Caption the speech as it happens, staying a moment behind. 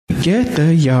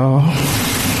together, y'all.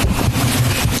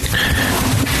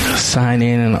 Sign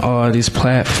in on all these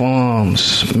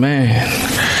platforms, man.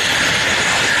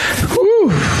 Woo.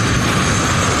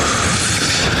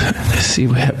 Let's see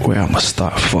where I'm gonna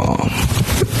start from.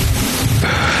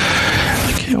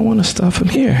 Okay, I want to start from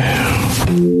here.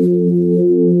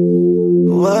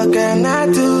 What can I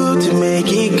do to make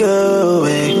it go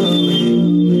away?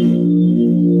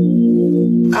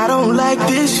 I don't like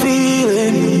this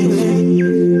feeling.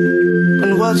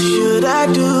 And what should I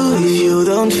do if you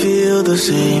don't feel the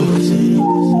same?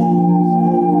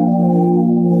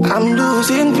 I'm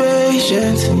losing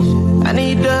patience, and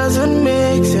it doesn't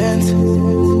make sense.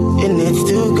 It needs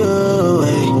to go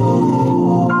away.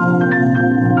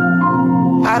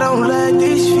 I don't like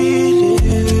this feeling.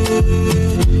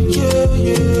 Yeah,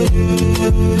 yeah, yeah,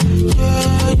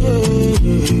 yeah,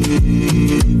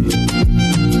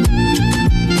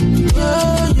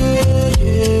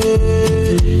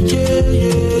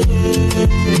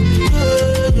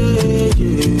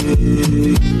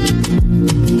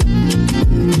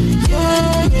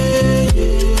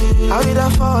 how did I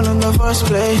fall in the first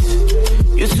place?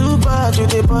 You too bad, you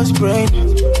did bust brain.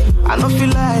 I don't feel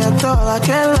like at all, I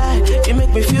can't lie. You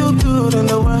make me feel good in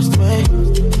the worst way.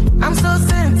 I'm so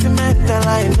sentimental,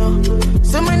 I know.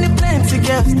 So many plenty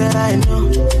girls that I know,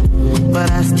 but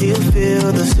I still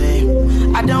feel the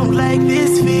same. I don't like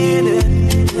this feeling.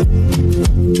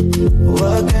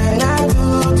 What can I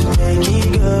do to make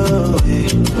it go away?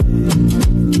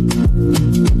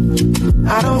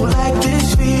 I don't like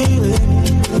this feeling.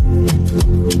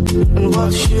 And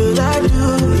what should I do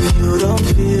if you don't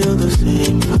feel the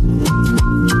same?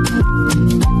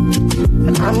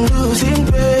 I'm losing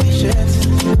patience,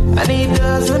 and it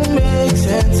doesn't make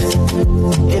sense.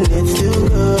 It needs to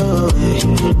go away.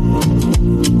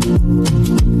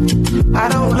 I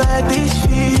don't like this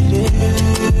feeling.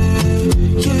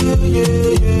 Yeah, yeah,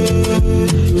 yeah,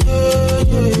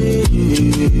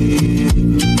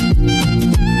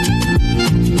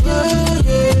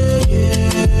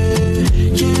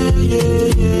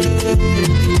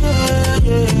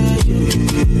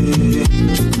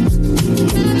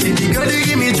 If you gotta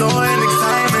give me joy and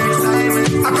excitement,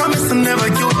 I promise I'll never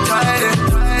get tired.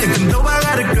 Even though I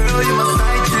got a girl, you're my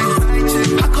side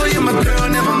chick. I call you my girl,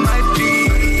 never might be.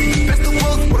 Best of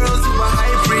both worlds, you a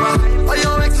hybrid. All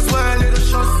your exes were a little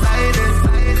short-sighted,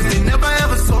 cause they never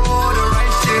ever saw the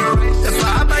right shit. That's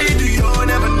why I buy you do your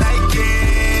never Nike.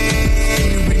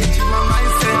 You really change my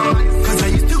mindset, cause I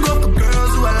used to go for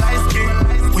girls who are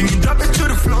light-skinned. When you drop it to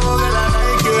the floor, girl, I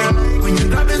like it. When you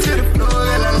drop it to the floor,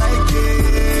 girl, I like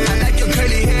it. I like your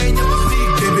curly hair and your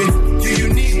physique, baby. You're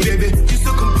unique, baby. You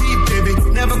so complete, baby.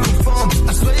 Never conform.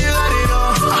 I swear you got it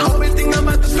all. I always think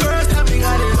about the first time we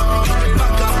got it all.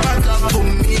 Back up for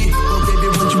me. Oh, baby,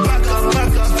 won't you back up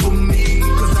for me?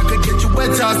 Cause I could get you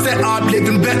wetter, set up,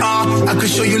 living better. I could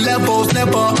show you levels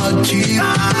never achieved.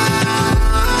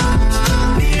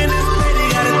 Me and this lady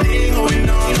got a thing going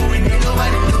on. Ain't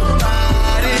nobody know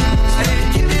about it.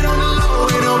 Keep it on the low,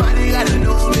 ain't nobody gotta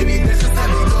know. Baby, that's just how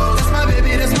we go. That's my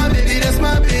baby, that's my baby, that's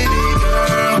my baby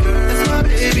girl. That's my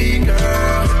baby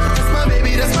girl. That's my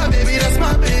baby, that's my baby, that's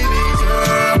my baby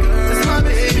girl. That's my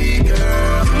baby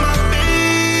girl. You're my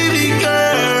baby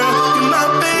girl. You're my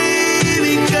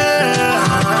baby girl.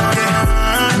 Yeah.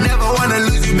 I never wanna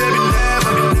lose you, baby,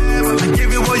 never. I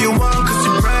give you what you want, cause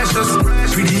you're precious.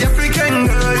 Pretty African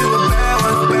girl, you a bad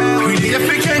one. Pretty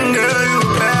African girl, you a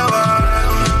bad one.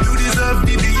 You deserve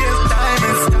DBS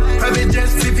diamonds. Private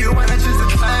jets if you wanna choose a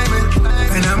climate.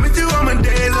 And I'm with you on my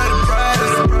days are the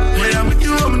brightest. When I'm with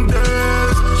you on my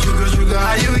days. Sugar, sugar,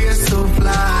 how you get so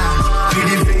fly?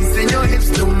 Pretty face and your hips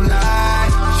don't lie.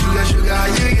 Sugar, sugar, how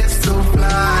you get so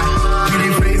fly?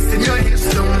 Pretty face and your hips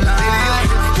don't lie.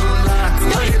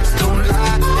 Your hips don't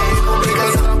lie. They gon' break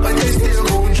us up, but they still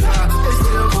gon' try. They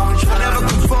still gon' try. Never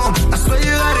conform. I swear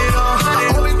you got it all. I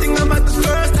always think about the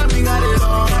first time we got it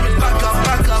all.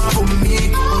 Back up for me.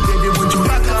 Oh baby, won't you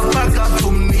back up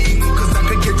for me? Cause I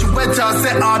could get you wetter,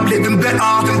 set up, living better. I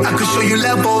could show you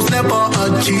levels never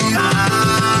achieved.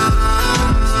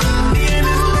 Me and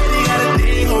this lady got a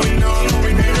thing going on.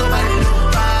 Ain't nobody know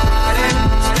about it.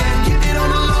 Keep it on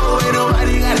the low, ain't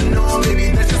nobody gotta know. Baby,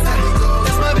 that's just how we go.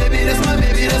 That's my baby, that's my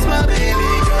baby, that's my baby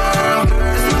girl.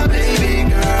 That's my baby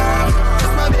girl.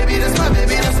 That's my baby, that's my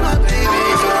baby, that's my baby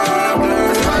girl.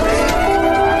 That's my baby.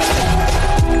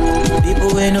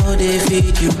 People we know they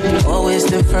feed you, always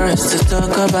the first to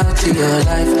talk about your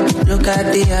life. Look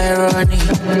at the irony,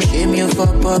 shame you for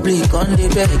public, only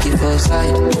beg you for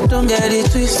side. Don't get it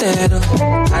twisted, oh.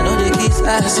 I know the kids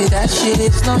acid, that shit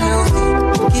is not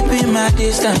healthy. Keeping my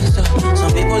distance, oh.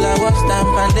 Some people are worse than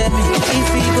pandemic. If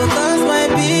we go cause my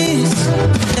beat,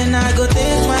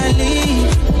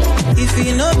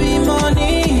 it no be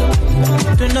money,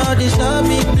 do not disturb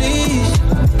me, please.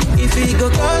 If it go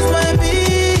cost my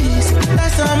peace,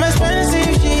 that's some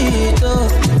expensive shit, oh.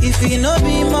 If it no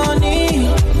be money,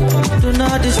 do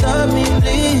not disturb me,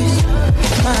 please.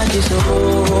 Man, it's a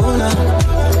roller.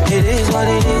 It is what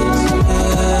it is,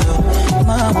 yeah.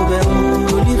 Man, we be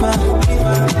Oliver.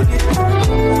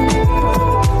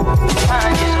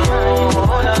 Man, it's a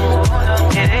roller.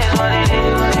 It is what it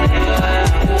is, yeah.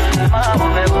 Man, we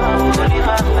be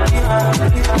Oliver.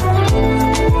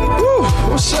 Woo,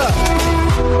 what's up?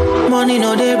 Money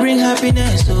no they bring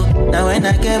happiness, so now when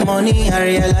I get money I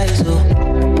realize, so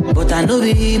but I know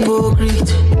be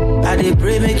hypocrite. I dey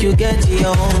pray make you get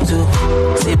your own too.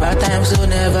 Say bad times so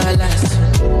never last.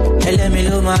 Hey, let me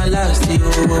know my last, yo.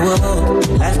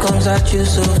 Life comes at you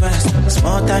so fast.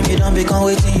 Small time you don't become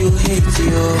waiting you hate,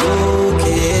 yo.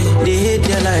 Okay, they hate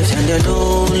their lives and they're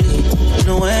lonely.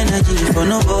 No energy for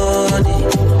nobody.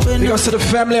 We go to the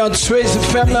family on Twitch, the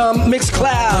family on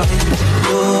Mixcloud.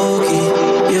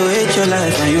 Okay, you hate your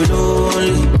life and you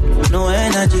lonely. No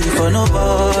energy for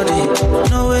nobody.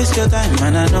 No waste your time,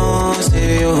 man, I know,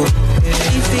 say yo.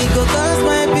 If it go cost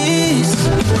my peace,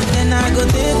 then I go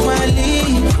take my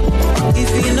leave.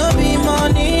 If it no be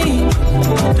money,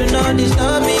 do not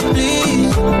disturb me,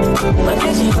 please. My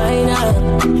girl, she fine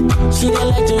now. She don't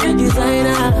like to make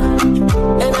designer.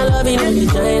 And I love it in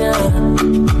China.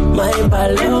 My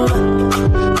Paloma.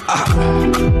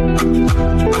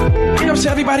 Big up to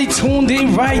everybody tuned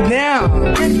in right now.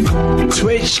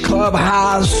 Twitch,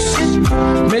 Clubhouse,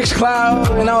 Mixcloud,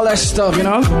 and all that stuff, you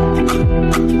know?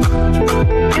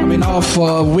 I've been off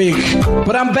for a week,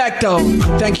 but I'm back though.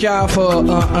 Thank y'all for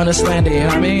understanding, you know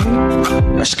what I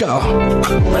mean? Let's go.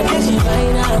 My girl, she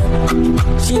fine now.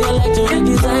 She don't like to make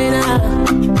designer.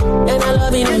 And I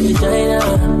love it in China.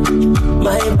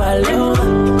 My Paloma.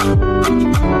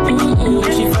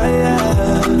 She fire,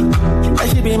 I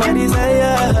should be my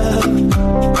desire.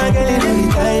 My girl in every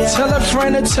tire. Tell a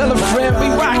friend and tell a friend, we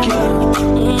rockin'.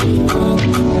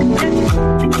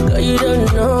 Girl, you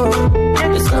don't know.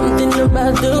 There's something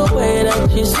about the way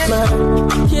that you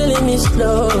smile, killing me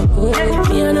slow. Me,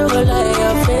 I never lie,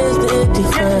 your face they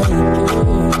define.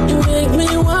 You make me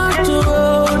want to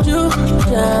hold you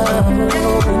down.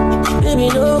 Baby,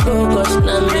 no go, cause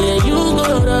now me and you go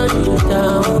run you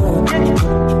down.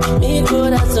 Mi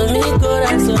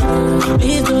corazón,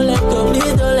 please don't let go,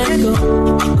 please don't let go.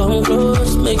 Come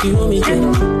close, make you hold me tight.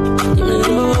 Give me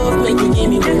love, make you give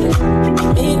me better.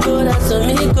 Mi corazón,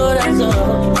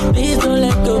 please don't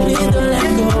let go, please don't let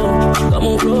go.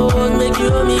 Come close, make you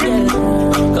hold me tight.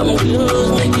 Come close,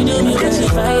 make you do me better.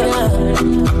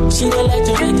 She don't like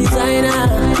to be designer,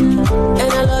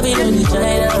 and I love it on the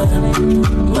China.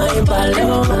 My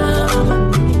Paloma.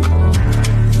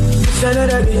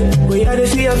 Another day, we had to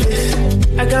see your face.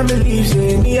 I can't believe,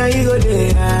 say, me and you go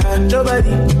there. Nobody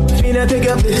finna take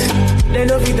your place. They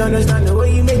don't fit understand the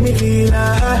way you make me feel.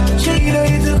 Sure you know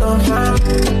you to confirm.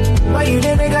 Why you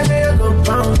didn't make I say you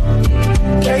compound?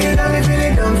 Yeah, you got me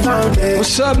feeling dumbfounded.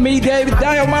 What's up, me, David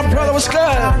Daniel, my brother, what's good?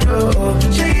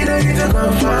 Sure you know you to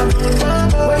confirm.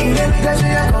 Why you didn't make I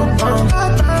say you compound?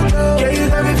 Yeah, you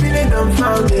got me feeling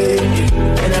dumbfounded.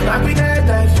 And I'm happy that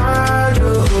I found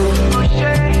you.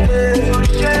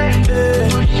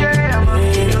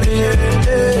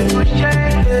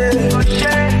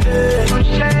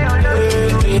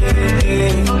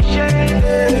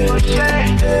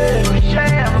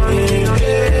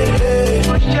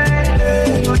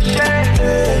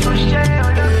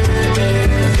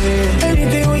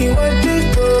 Anything when you want to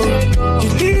go, you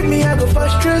leave me, I go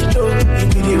frustrate. You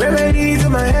be the remedy to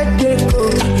my headache.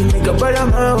 You make a brother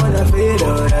man wanna feel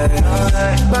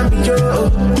alright. Bambi Joe,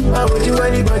 why would you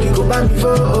anybody go Bambi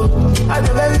for? I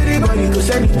tell everybody go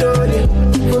send it to them.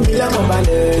 Put me like a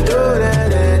ballet.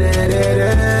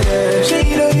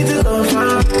 Shake it on you to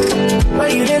confirm. Why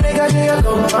you didn't make a say you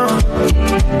confirm?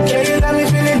 Yeah, you got me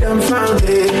feeling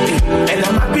dumbfounded. And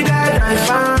I'm happy that I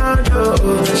found you.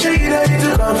 Shake it on you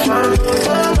to confirm.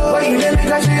 Why you didn't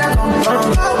make a say you confirm?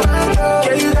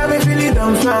 Yeah, you got me feeling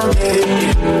dumbfounded.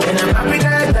 And I'm happy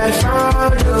that I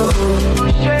found you.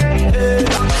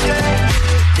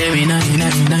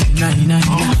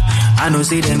 I know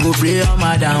say them go play on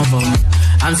my downfall.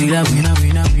 I'm still a winner.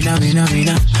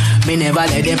 Me never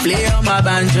let them play on my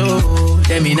banjo.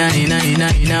 Them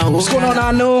What's going on,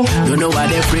 I know? You know why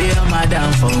they play on my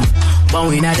downfall. But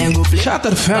we not them go play. Shout out to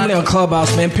the family on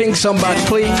Clubhouse, man. Ping somebody,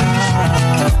 please.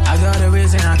 I got a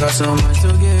reason, I got so much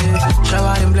to give.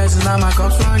 Shower them blessings, now my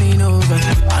cup's running over.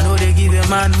 I know they give a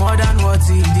man more than what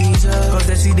he deserves. Cause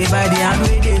they see they buy the hand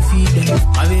where they feed them.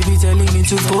 My baby telling me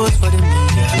to post for the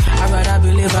media. I rather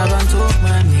believe I can talk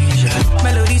my measure.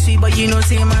 Melody sweet, but you know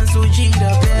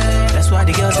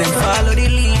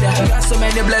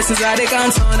blessings I they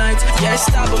count all night. Yeah,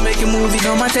 stop and make a movie,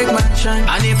 don't mind take my shine.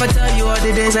 And if I tell you all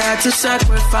the days I had to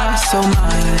sacrifice, so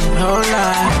my whole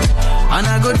life. And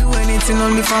I go do anything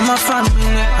only for my family.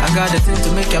 I got the thing to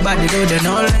make your body do the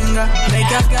no longer. Make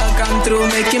a girl come through,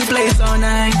 making plays all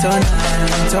night, all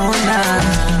night, all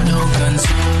night. No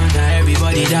concern, now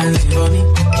everybody dancing for me.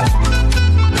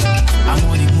 I'm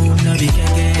on the move, no big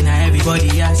again, now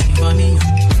everybody asking for me.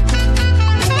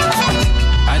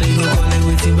 I didn't go collect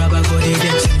with him, Baba go they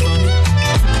dancing for me.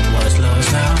 What's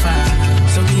lost now found.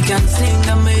 So we can sing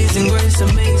amazing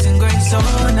grace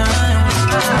all night.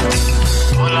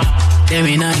 Tell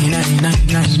me nah.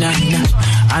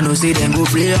 I know say them go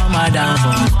play on my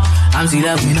downfall. I'm still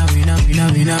a winner.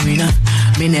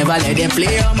 Me never let them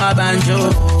play on my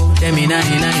banjo. Tell me nah,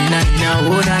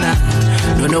 oh nah.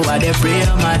 Don't know why they play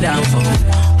on my downfall.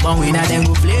 But we not them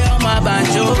go play on my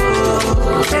banjo.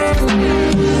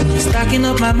 Stacking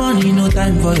up my money, no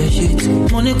time for your shit.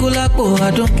 Money kulapo,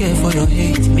 I don't care for your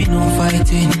hate. Me no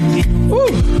fighting,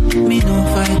 me no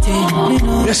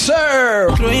fighting. Yes, sir.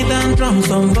 Throwing down drums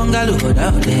from bungalow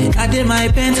out there. I did my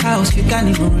penthouse, you can't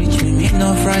even reach me. Me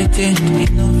no frightened.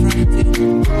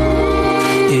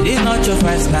 It is not your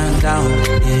fight, stand down.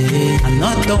 I'm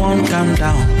not the one, calm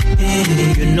down.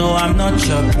 You know I'm not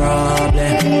your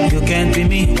problem. You can't be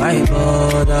me, why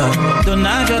bother? Don't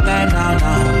have your time now.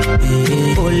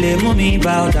 Ole mumi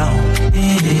bow down.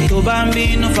 To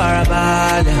bambino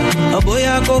farabale. Oh boy,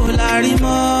 I go lari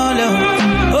mole.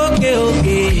 Okay.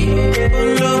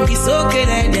 Look, it's okay,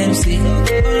 let them see.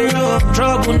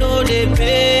 Trouble, no, they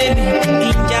pay me.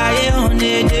 Enjoy on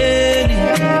the daily.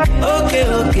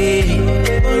 Okay.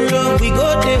 We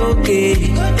go there, okay.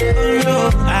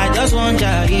 I just want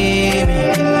to hear me.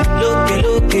 Look.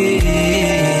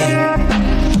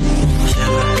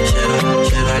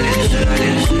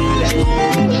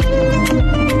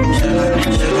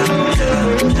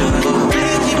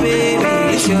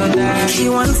 She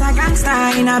wants a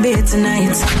gangster in a bed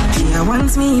tonight. She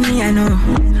wants me, I know.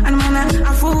 And man,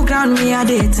 a full ground me a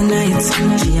day tonight.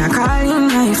 She a calling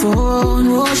my phone.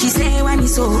 Oh, she say when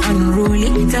it's so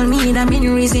unruly. Tell me the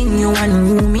main reason you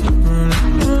want me.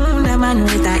 The man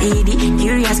with a 80.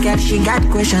 Curious girl, she got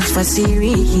questions for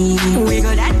Siri. We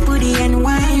got that booty and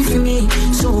wine for me.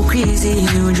 So crazy,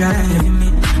 you driving me.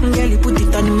 Girl, you put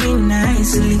it on me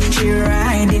nicely. She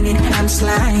riding it, I'm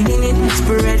sliding it.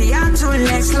 Spread it out to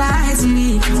legs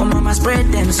slightly. Oh, mama spread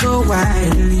them so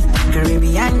widely.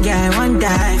 Caribbean guy won't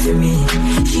die for me.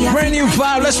 Brand new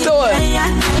vibe, let's do it.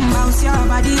 Bounce your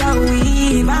body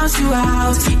away, bounce you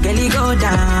out. Girl, you go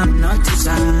down, not to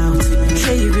south.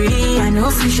 Sherry, I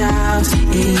know fish out.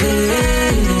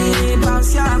 Hey,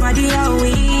 bounce your body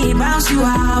away, bounce you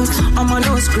out. I'm on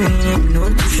no scream, no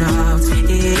to shout.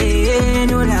 Hey,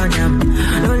 no loud them.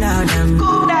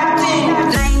 Go that thing.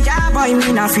 Ninja boy,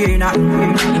 me not fear not.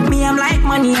 Me, I'm like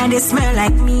money and they smell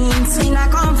like means. Me not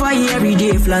come for you every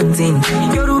day flaunting.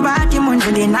 Yoruba, the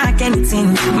money, they knock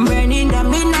anything. Burning the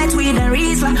midnight with a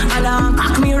Rizla. Along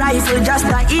cock me rifle just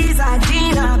to ease a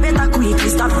Gina. Better quickly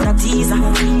stop the teaser.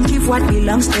 Give what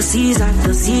belongs to Caesar,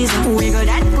 to Caesar. We got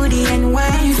that booty and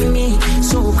wine for me.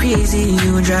 So crazy,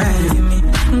 you driving me.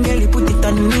 Girl, you put it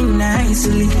on me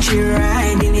nicely. She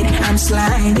riding it, I'm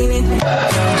sliding it.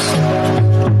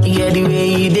 Yeah, the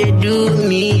way they do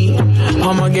me,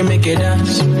 I'ma make it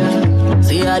dance.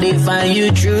 See how they find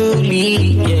you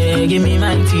truly. Yeah, give me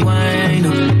mighty wine.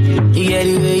 Yeah,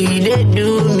 the way they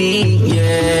do me.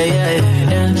 Yeah,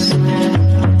 dance.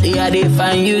 See how they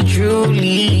find you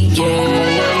truly.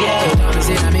 Yeah.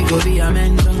 Say I me go be a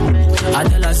mentor. I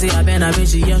tell her say I been a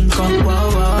bitch young come.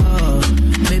 Whoa,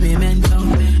 baby mentor.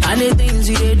 And the things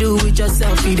you they do with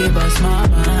yourself, you they bust my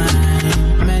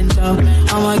mind. Mental,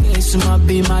 I'ma get some up,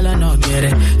 be mal and not get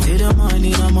it. Till the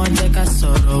morning, I'ma take a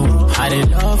sorrow. I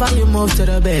did love how you move to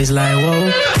the bass like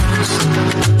whoa.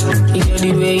 You know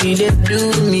the way you they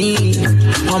do me,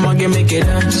 I'ma make it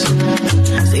dance.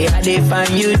 Say I they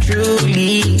find you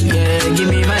truly, yeah. Give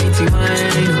me mighty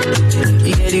mind.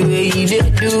 You know the way you they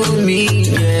do me,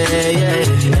 yeah,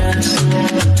 dance.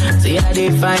 Say I they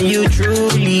find you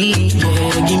truly,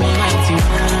 yeah. Give me mighty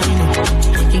mind.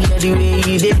 You know the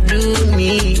way they do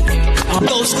me.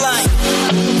 Ghost light.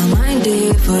 My mind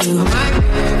there for you. My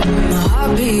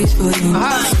heart beats for you. My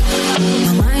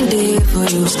mind there for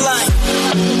you. My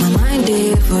mind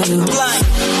there for you. My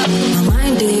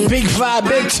mind there. Big vibe,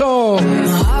 big tone.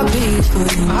 My heart beats for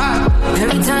you.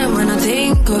 Every time when I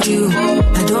think of you,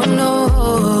 I don't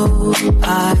know.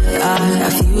 I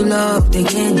feel loved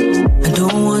again. I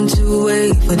don't want to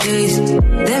wait for days.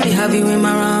 Let me have you in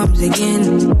my arms arms again,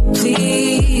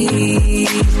 please.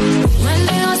 When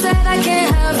they all said I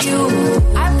can't have you,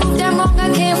 I proved them wrong,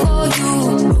 I can't for you.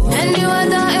 And you are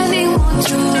the anyone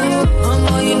to.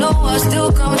 You know I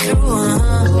still come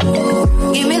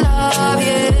through, Give me love,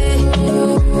 yeah.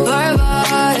 Forever,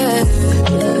 yeah.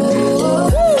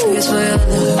 It's for your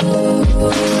love.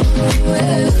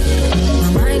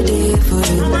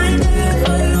 My mind there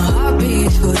for you. My heart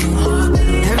beats for you.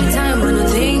 Every time when I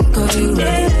think of you, I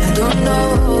don't know.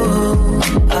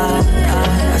 I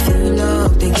feel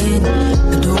loved again.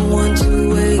 I don't want to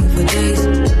wait for days.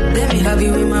 Let me have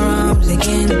you in my arms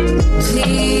again.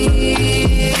 Please.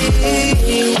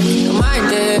 Mind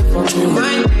there for me.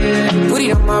 Put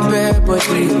it on my bed, but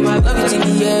love it in the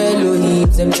yellow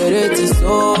hips. Separate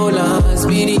soul and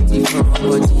spirit from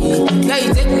body. Yeah, you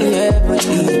take me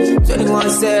heavily.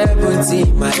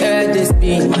 2170, my head is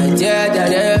spin, my dear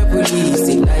that everybody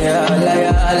say liar,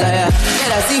 liar, liar.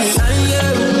 Tell us sing it,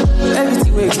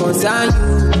 everything will consign you,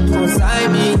 consign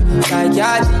me. Like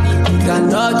you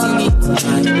cannot delete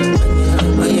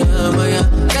Maya.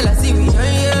 Tell us sing it,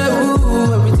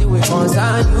 everything will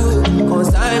consign you,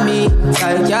 consign me.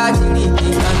 Like you cannot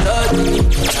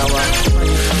delete my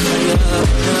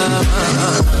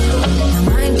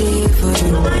mind is for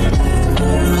you.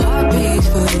 Heart beats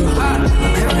for you.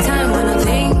 Every time when I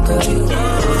think of you,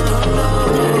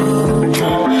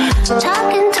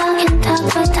 talking,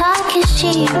 but talk is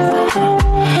cheap.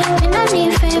 And I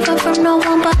need favor from no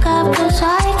one but God, 'cause I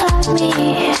got me.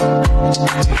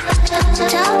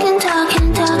 Talking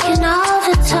all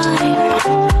the time.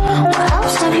 What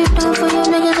else have you done for your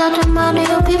niggas out the mind of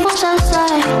your people's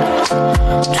outside?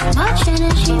 Too much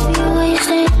energy being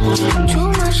wasted, too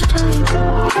much time.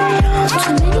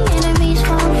 Too many enemies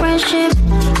for friendship,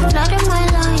 flooding my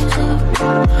lines up.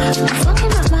 I'm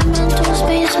fucking up my mental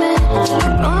space, man.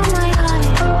 Oh my God.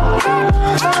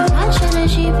 Too much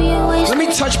energy being wasted. Let me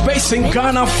touch base in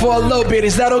Ghana for a little bit,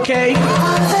 is that okay? All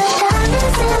the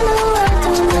diamonds in the world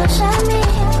don't look at me.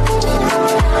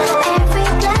 Every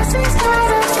blessing's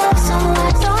got a step, so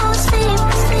I don't sleep.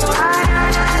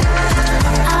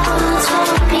 I want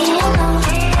to be alone.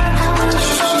 I want you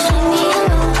to just leave me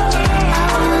alone.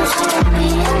 I want to be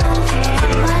alone.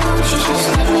 Why don't you just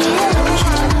leave me alone?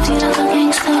 Trying to feel like a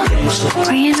gangster.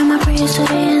 Praying on my prayers to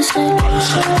the answer.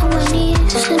 On my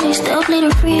knees, and they still play the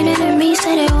free enemy.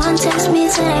 Say they want to test me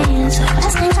to the answer.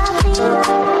 That's things I feel.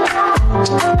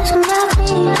 That's things I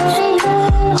feel.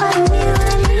 Why do we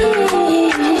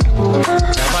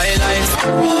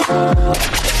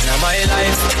my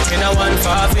life, me no want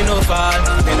far, me no fall,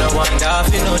 me no want dark,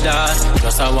 me no dark.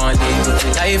 Just I want it to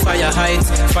die for your heights,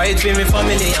 fight for me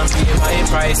family and pay my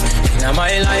price. In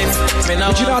my life, me no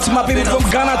want. You know to my baby from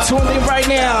Ghana tuned in right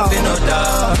now. Me no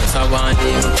dark, just I want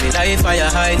it to die for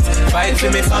your heights, fight for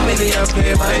me family and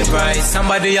pay my price.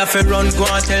 Somebody have to run, go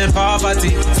and tell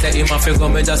poverty. Say him have to go,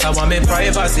 me just I want me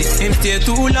privacy. Him stay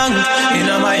too long in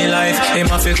my life, him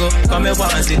have to go, come me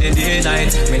want see the day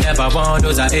night. Me never want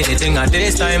those are anything at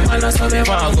this time. And that's how me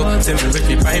want go. See me with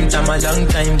me prime time a long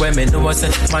time. When me know what's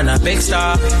man a big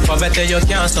star. For better you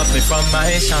can't stop me from my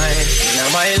shine.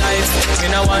 In my life, me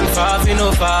no want far, me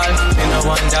no fall. Me no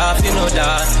want dark, me no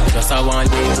dark. Just I want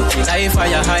you to be life for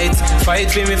your heights. Fight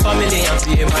for me family and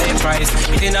pay my price.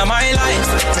 In my life,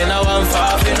 me no want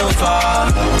far, me no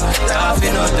fall. Dark, me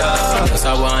no dark. Just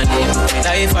I want you to be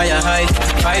life for your heights.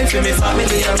 Fight for me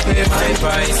family and pay my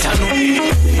price.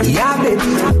 Yeah,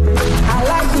 baby, I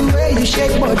like the way you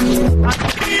shake body.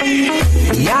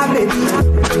 Yeah, baby,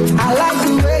 I like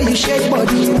the way you shake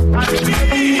body.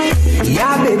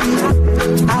 Yeah, baby,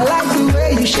 I like the way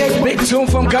you shake body. Big tune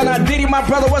from Ghana, Diddy, my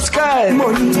brother, what's good?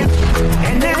 Money,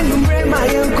 and then you bring my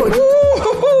uncle.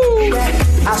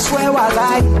 I swear I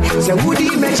lie. Say,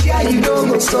 Woody, make sure you don't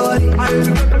go sorry.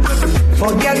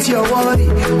 Forget your worry.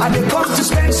 I dey come to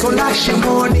spend so lash your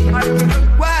money.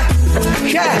 What?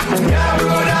 Yeah,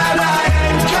 brother,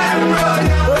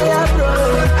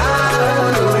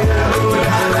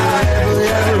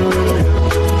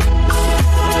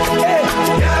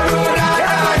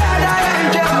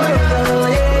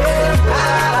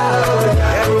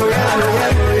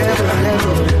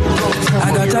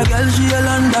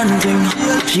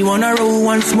 She wanna roll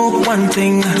and smoke one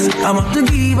thing. I'm up to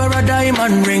give her a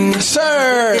diamond ring.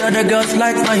 Sir, the other girls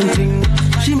like mine thing.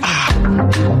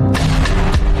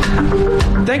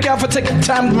 Thank y'all for taking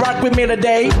time to rock with me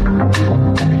today.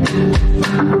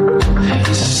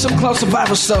 Some close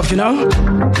survival stuff, you know.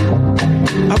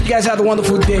 Hope you guys had a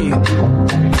wonderful day.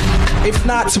 If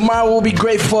not, tomorrow will be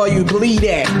great for you. Believe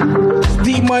that.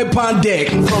 Deep my pond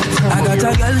deck. I got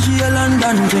a girl, she a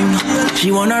London thing.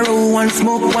 She wanna roll one,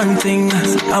 smoke one thing.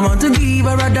 I want to give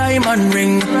her a diamond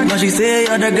ring, but she say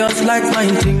other girls like my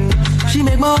thing. She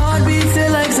make my heart beat say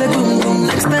like say boom boom.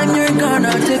 Next time you're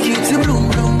gonna take you to bloom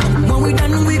bloom. When we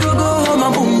done, we go home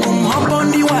and boom boom. Hop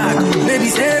on the wagon, baby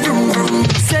say vroom vroom.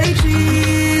 Say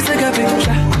cheese, take a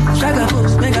picture. Shaka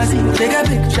pose, make a see, take a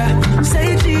picture.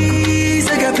 Say cheese,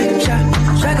 take a picture.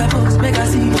 Shaka pose, make a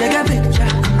see, take a picture.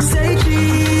 Say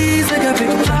cheese, take a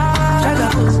picture. Shaka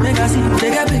pose, make a see,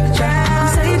 take a picture.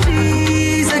 Say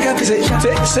cheese, take a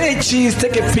picture. Say cheese,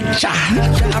 take a picture.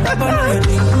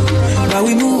 But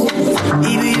we move,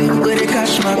 even you go to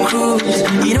catch my cruise.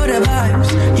 You know the vibes,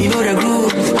 you know the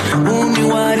groove. Only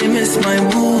why they miss my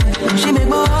move. She make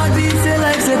my heart beat say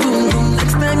like say boom boom.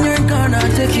 Next time you're gonna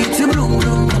take you to bloom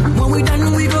bloom. When we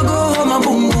done, we go home and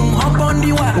boom boom. Hop on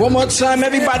the wire. One more time,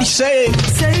 everybody say it.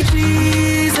 Say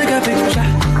cheese, take a picture.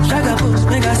 Shaka pose,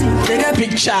 make a see, take a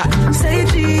picture. Say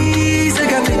cheese,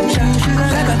 take a picture.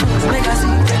 Shaka pose, make a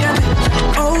see, take a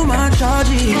picture. Oh my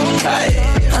Georgie,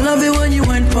 I love it when you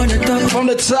went from the top. From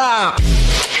the top.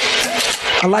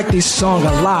 I like this song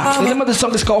a lot. The name of the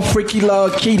song is called Freaky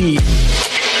Love Kitty.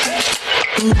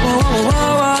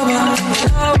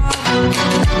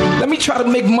 Let me try to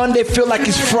make Monday feel like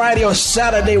it's Friday or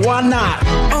Saturday. Why not?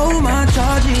 Oh my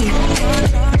Georgie,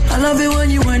 I love it when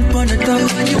you went from the top.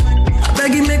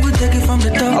 Beg you, make we take it from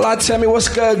the top. Allah, tell me what's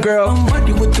good, girl. I'm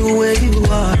happy with the way you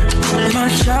are. My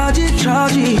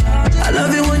Georgie, I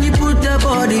love it when you put that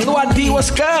body. Lou D,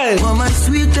 what's good? For my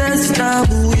sweetest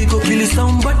taboo, you go kill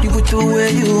somebody with the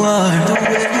way you are.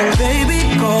 Baby,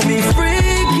 call me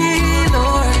freaky,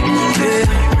 Lord. Yeah.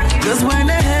 Cause when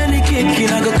the Henny kicking,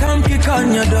 I go come kick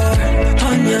on your door,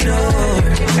 on your door.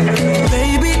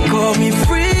 Baby, call me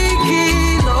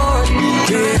freaky, Lord.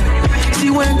 Yeah. See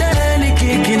when the Henny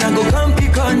kicking, I go come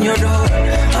kick on your door,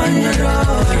 on your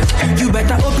door. You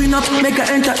better open up, make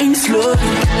her enter in slow.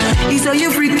 He say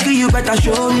you freaky, you better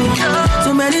show me.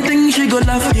 So many things she go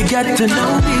laugh, you get to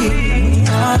know me.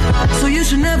 So you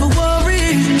should never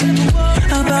worry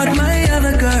about my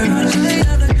other girls.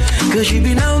 Cause she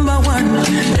be number one.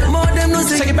 The more them no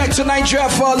say. Take it back to Nigeria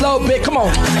for a little bit, come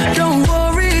on. Don't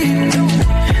worry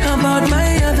about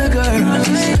my other girls.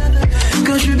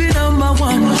 Cause you be number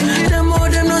one. The more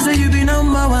them no say you be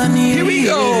number one. Here we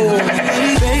go.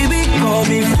 Baby, call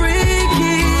me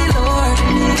freaky, Lord.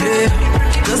 Yeah.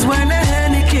 Cause when the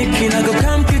Henny kicking, I go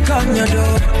come kick on your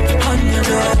door, on your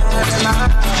door.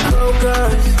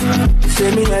 Focus, say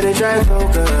me how to try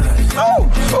focus.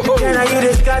 Can I get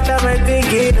this got time I'm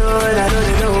thinking on? I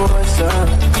don't know what's up.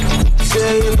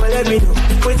 Say you for let me know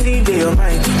what's in your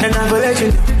mind, and I will let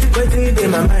you know what's in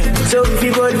my mind. So if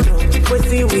you both know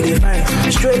what's in we define,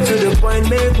 straight to the point,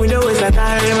 make we know it's a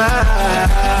time.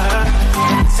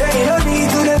 Say you don't need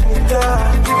to the picture,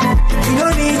 you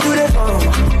don't need to the phone,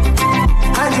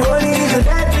 and you only need to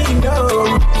let me know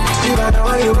you got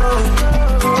all you want.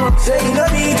 Say you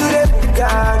don't need to the picture,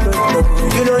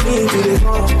 you don't need to the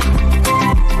phone,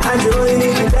 and you only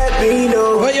need to let me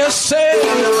know what you say.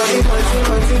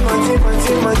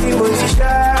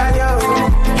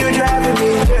 You driving me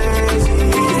crazy,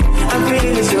 I'm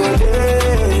feeling so lazy.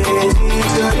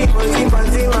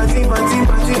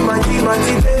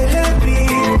 Baby,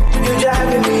 you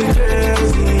driving me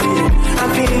crazy, I'm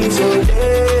feeling so lazy.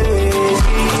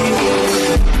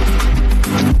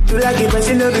 You like it, but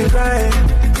you know be crying.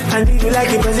 And if you like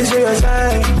it, but you show your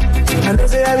sign. And don't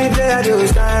say I be play at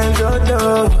those times, oh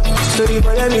no. So you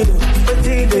let me know what's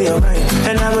in your mind,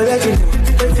 and I will let you know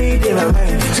what's in my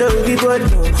mind. So if you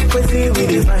both know what's in we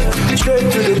define,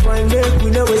 straight to the point, make we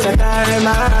know it's a time.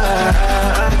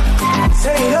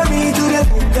 Say you don't need to the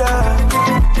picture,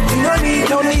 you don't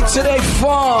need to the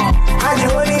phone, and you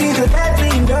only need to let me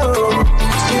know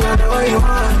you don't know what you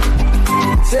want.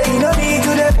 Say you don't need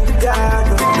to the picture,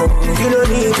 no, you don't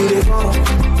need to the phone,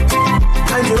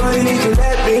 and you only need to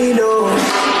let me know.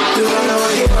 You don't know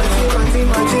what you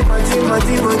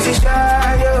want,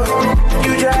 shy, yo.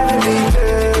 You drive me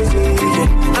crazy,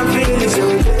 I'm feeling so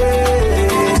lazy.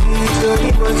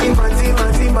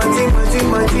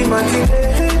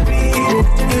 Baby,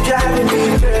 you driving me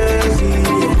crazy,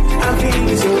 I'm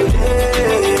feeling so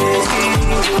lazy.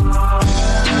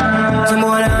 Some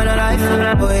more than a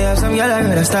life, boy, have some girl I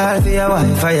gotta start for your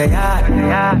wife, for your yard.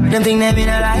 Them think they mean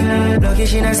a lie, lucky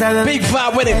she not seven. Big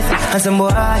vibe with it. And some boy,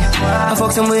 I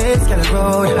fuck some ways, girl,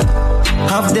 road.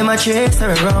 Half them a chase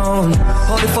her around.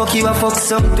 How the fuck you a fuck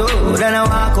some dude? And I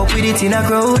walk up with it in a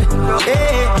crowd.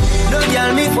 Hey, no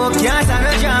girl me fuck, can't stand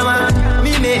no drama.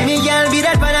 Me make me girl be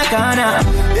that panacana.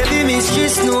 Baby me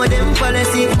streets know them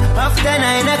policy. After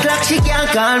 9 o'clock she can't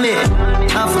call me.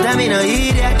 After me no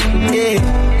eat that, yeah.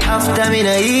 After me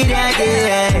no eat that,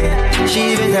 yeah.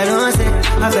 She better know say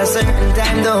after certain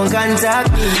time don't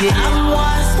contact me, yeah. I'm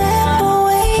one step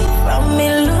away from me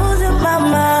losing my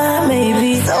mind,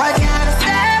 baby. So I gotta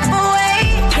step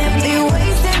away. Can't be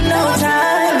wasting no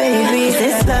time, baby.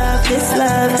 This love, this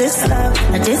love, this love.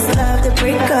 I just love the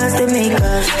break us, they make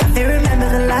us. I feel remember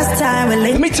the last time we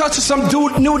Let me talk to some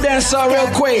new dancer real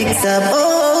quick.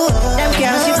 Oh, them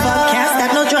girls you fuck can't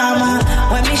start no drama.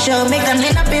 When me show, make them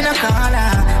lean up in a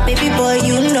corner. Baby boy,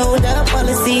 you know the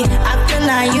policy. After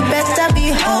 9, you better be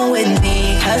home with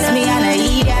me. Cause me and I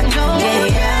eat that,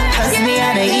 yeah. Cause me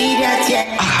and I eat that, yeah.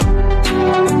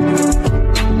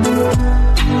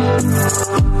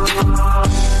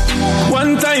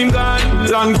 One time gone,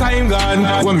 long time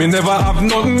gone, when me never have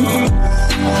nothing.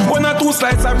 1 or 2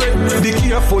 slices of bread, be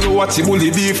careful what you bully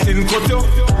beef thin cut you.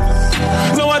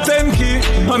 Now a 10 key,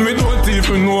 and me don't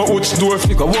even know which door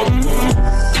fi go open.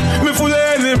 Me full of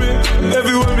enemy,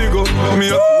 everywhere me go, me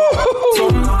a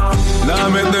something. Now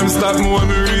make them stop me when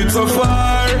me reach so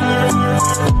far.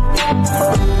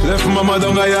 Left mama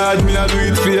down a yard, me a do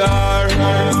it for her.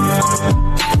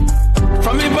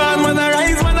 From me born, man I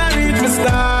rise, man I reach me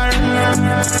star.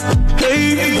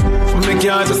 Hey, me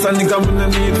can't just a nigga when I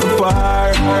need for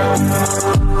par.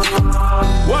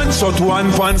 One shot,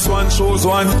 one pants, one shows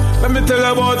one. Let me tell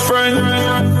you about friend.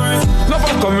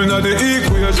 Never come into the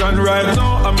equation right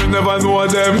now, and me never know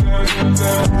them.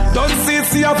 Don't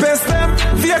see a best them.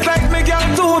 Fake like me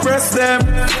girl to breast them.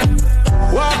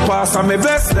 Walk past and me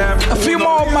bless them. A few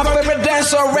more of my favorite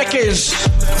dancer records.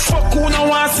 Fuck who no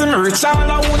want see me rich, all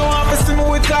who no want to see me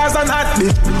with cars and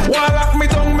athlete. Wall lock me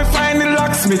down, me find the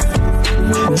locksmith.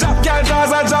 Drop girl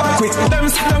cars a drop quick. Them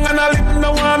sit down and a lip,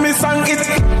 no want me sang it.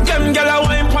 Them girl a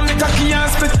wine pon the cocky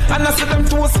and spit. And I see them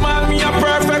too small, me a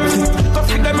perfect fit. Go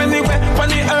fit them anywhere, pon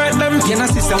the earth them. You know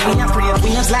sister, we a pray, we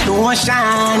just like the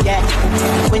ocean, yeah.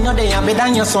 When you're there, better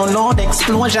than your son, no the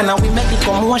explosion. And we make the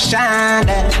commotion,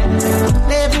 yeah.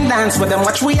 Live and dance with them,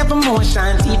 watch we have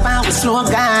emotion. Deep and we slow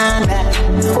down,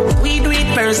 yeah. We do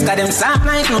it first, got them soft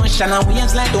like lotion. And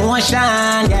waves like the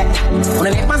ocean, yeah.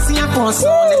 When they never see a phone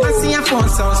sound, never see a phone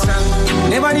so strong.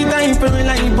 Never the time for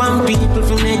rely on people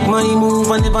to make money move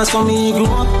and never saw me grow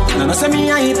up. And I say me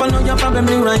hype, I know you're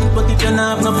probably right. But if you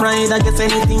not have no pride, I guess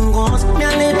anything goes. Me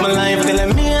I live my life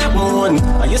telling me I'm one.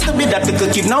 I used to be that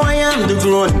little kid, now I am the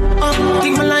grown.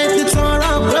 Think my life it's so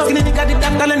rough. See the nigga did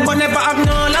that talent but never have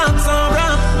no luck, so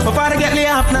rough. Before I get laid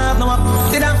off, now no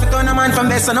up. Did I fit on a man from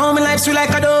best, so now my life's sweet like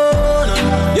a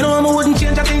donut. You know I wouldn't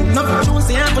change a thing. No, choose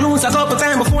the ample lose a couple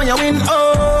times before you win.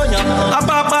 Oh, yeah. I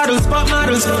pop bottles, pop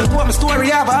models. What my story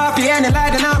have a happy ending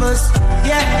like the novels.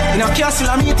 Yeah, in a castle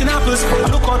I'm eating apples. I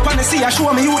look out on the sea, I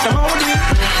show me youth around me.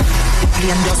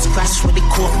 And just crash with the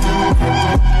coat.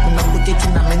 When I put it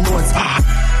in my nose.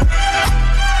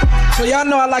 So y'all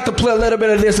know I like to play a little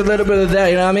bit of this, a little bit of that,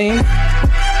 you know what I mean?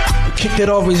 Kicked it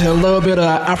off with a little bit of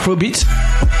Afrobeat.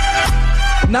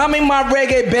 Now I'm in my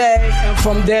reggae bag, and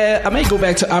from there, I may go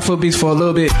back to Afrobeats for a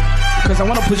little bit, because I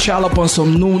want to put y'all up on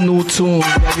some new tunes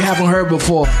that you haven't heard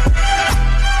before.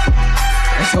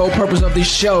 That's the whole purpose of this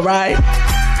show, right?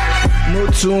 New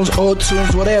tunes, old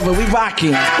tunes, whatever, we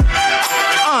rocking.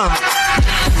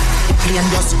 And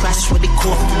just crash with the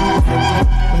coat.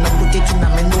 When I put it in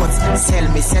my notes, sell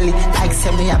it like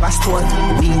sell me have a store.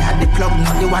 We had the plug,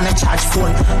 now they wanna charge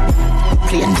phone.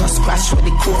 Play and just crash with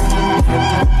the coat.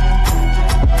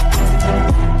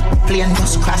 Play and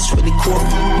just crash with the coat.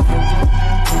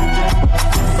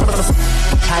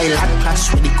 Thailand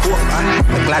crash with the coke, man.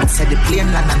 The glad said the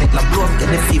plane land and it no blow.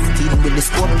 Get the 15 with the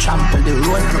scope, trample the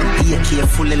road. AK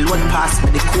fully load, pass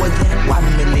me the code.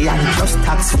 1 million plus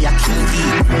tax for your key.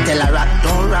 Tell a rat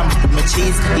don't ram with me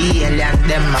cheese. The alien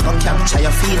them I go capture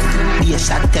your feet. Be a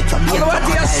shot take your beer.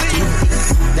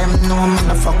 Them know me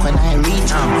no fuck when I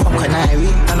reach. Fuck when I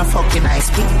read, no fuck when I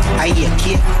speak. I hear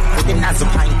key with the nazo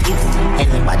pint it.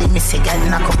 Anybody miss a guy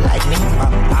knock up like me.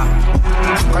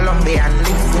 Colombian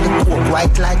link with the coke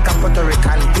white like a Puerto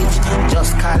Rican bitch.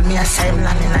 Just call me a Simon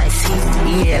and I see.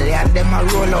 The alien them a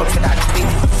roll out for that quick.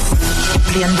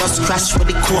 Plane just crash with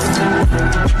the coke.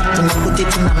 When I put it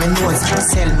in my nose,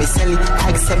 sell it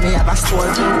like sell me have a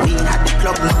store. We had the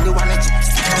plug, now they wanna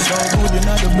so good in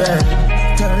the bed.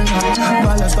 Turn up,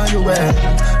 balance for your way.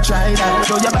 Try that,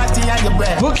 show your body and your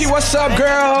breath. Bookie, what's up,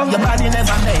 girl? Your body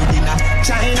never made in a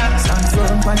China. Stand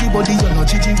firm from the body, you're not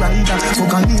Gigi rider.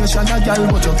 Fuck a nation, a girl,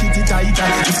 but you keep it tighter.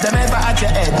 If them ever at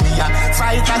your head, me a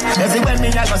fighter. Everywhere me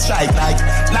I go strike like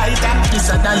lighter. This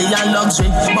a dolly and luxury,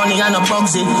 money and a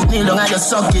bugsy. Kneel down and you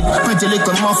suck it, pretty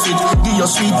little muffin. Give your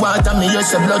sweet water, me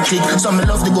use a blood kick. Some me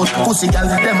love the good pussy, girl.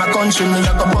 Them a country, me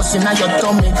like a bust in your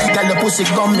tummy. Girl, your pussy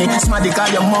gummy, smarty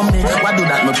call your mommy. Why do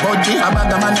that, my body? A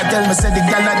bag of man a tell me say the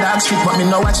girl a dog shit, but me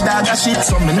no watch dog a shit,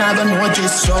 so me never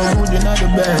notice. So good in the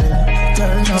bed,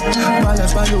 turn up,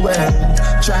 balance by your way.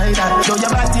 Try that, show your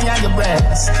body and your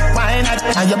breasts. Why not?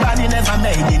 And your body never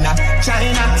made in a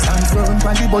China. Stand firm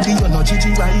from the body, you're not Gigi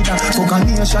rider. Fuck a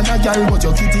nation, a girl, but you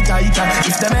keep it tighter.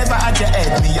 If them ever at your head,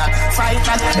 me a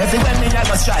fighter. Everywhere me I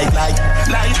go strike like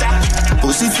lighter.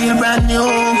 Pussy feel brand new.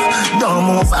 Don't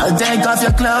move, I'll take off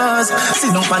your clothes. Sit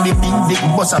down on the big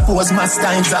bus, I pose mass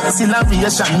times.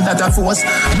 Acceleration that I force.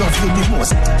 Love you the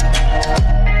most.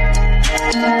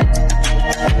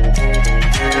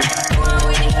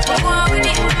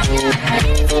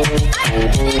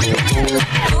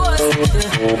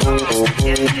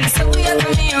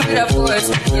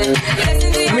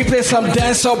 Let me play some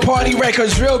dancehall party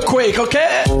records real quick,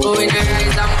 okay?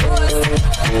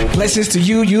 Blessings to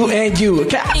you, and you,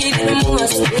 okay?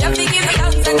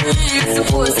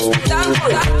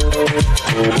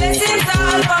 Blessings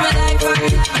all for my life.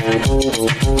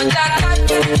 When that God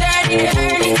can turn it,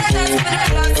 that's for the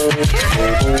loss.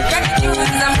 Gratitude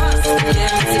is a must.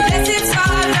 Blessings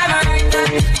fall by my right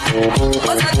hand.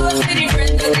 Was I do a pretty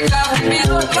friend that the God would be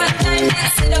Lord one time.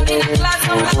 Let's sit up in a class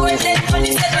on my board. Then when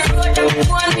he said the road, I'm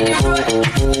going with the road.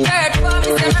 Third form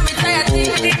is a memory tired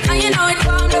thing. And you know it's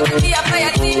bound up to be a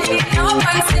fire thing. Now up on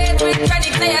stage with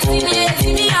chronic tired thing. Yeah,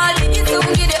 see me all the kids who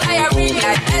get the higher ring.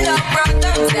 Like hello,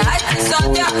 brother. Say hi to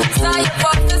Shonda. Saw your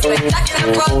posters, spectacular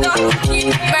photo.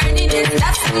 Keep it burning, yes,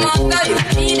 that's the motto. You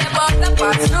feel about the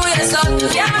parts through your soul.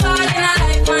 Yeah, I'm all in a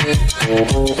life, man.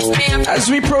 As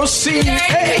we proceed,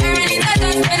 hey.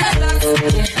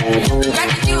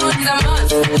 Gratitude is a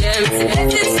must.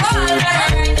 Let it fall,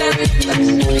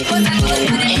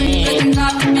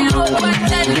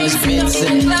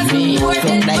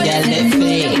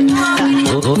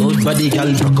 Good body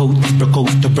girl, broke out. Good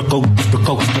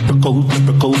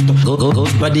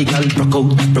body girl, broke out.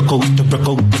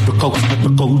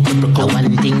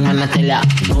 One thing I'ma tell ya,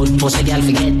 good pussy girl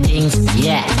forget things,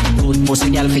 yeah. Good pussy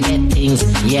girl forget things,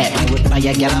 yeah. I would buy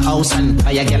a girl a house and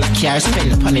buy a girl a car,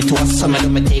 spend money to a summer do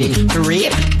my thing. For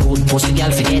real, good pussy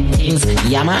girl forget things,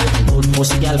 yeah man. Good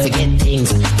pussy girl forget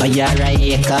things. Buy a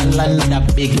acre land, a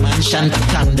big mansion,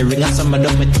 turn the ring of summer do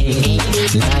my thing.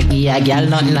 Nah give a girl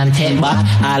nothing and take back.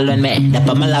 All when me, the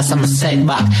my last I'm set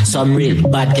back. Some real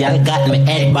bad girl got me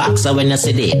head back. So when you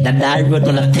see that road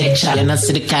when I take shot, and I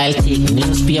see the Kyle take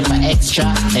newspaper extra.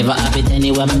 Ever have it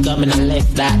anywhere me go, me no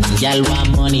left that. Girl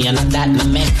want money and that me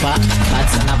make for.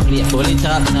 That's and I play full it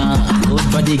up now.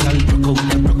 Good body girl, broke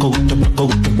out.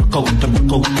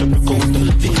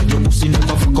 Because your pussy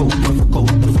never fuck out.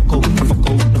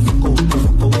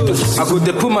 I go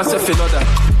dey put myself in order.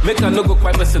 Make I no go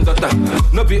quite messing daughter.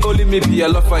 No be only me be a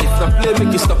lover. If I play,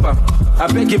 make you stop her. I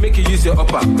beg you, make you use your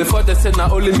upper. Before they say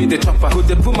now only me the chopper. Go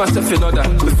dey put myself in order.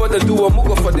 Before they do one,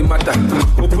 go for the matter.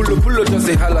 Pulo just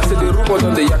say holla. Say the rumor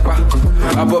on the yakpa.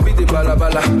 Abobi the bala.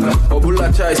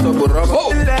 Obula chai stop go rubber. Oh.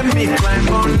 Let me climb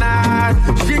on night.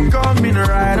 She coming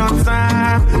right on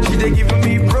time. She dey giving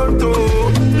me proto,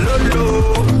 lolo.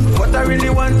 What I really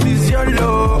want is your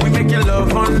love. We making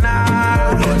love on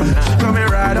night. She coming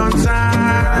right on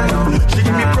time. She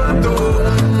give me proto,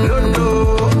 lolo.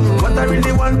 What I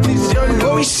really want is your love.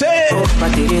 What we say?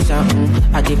 Pateresa,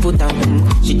 I dey put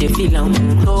am, she dey feel am, she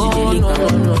dey lick am,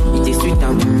 it dey sweet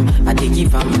am, I dey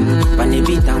give am, pane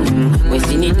beat am, when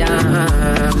she need am.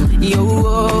 Yo,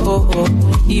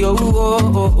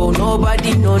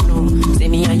 nobody no. Say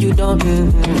me and you don't,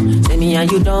 say me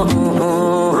and you don't.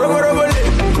 Robo,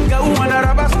 go wanna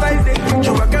rubber style day.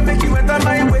 You can make you enter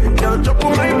my way, they'll chop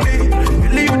on my day.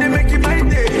 Really you they make it my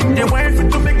day. They want you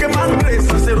to make a man place.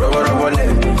 I say robo,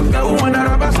 go wanna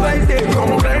rubber style day.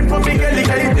 Come grind for me, girl,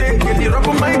 get the rub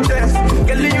on my chest.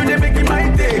 Girl, you they make it my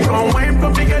day. Come wine for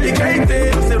me, girl, I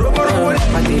say robo.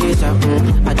 Pateresa,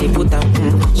 I dey put am,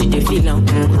 she dey feel am,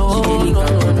 she dey lick am,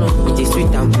 it dey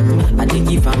sweet am, I dey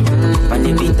give am,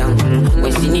 pane beat am,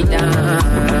 when she need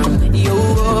am. Yo,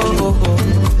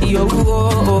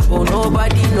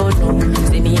 nobody no.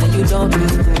 Say me and you don't,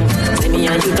 say me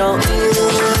and you don't.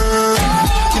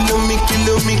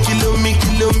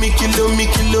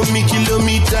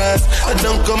 Kilometers. I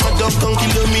don't come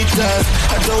kilometers.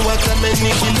 I don't walk that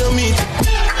many kilometers.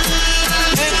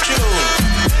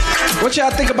 What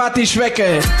y'all think about this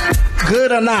record?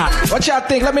 Good or not? What y'all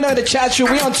think? Let me know in the chat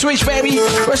room. We on Twitch, baby.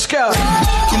 Let's go.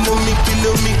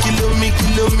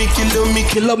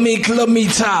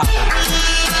 Kilometer.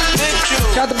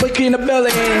 Shout out to Bookie in the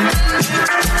building.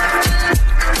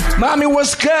 Mommy,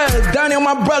 what's good? Down here,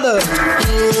 my brother.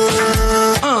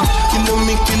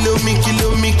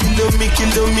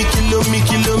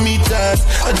 Kilometers.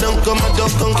 I don't come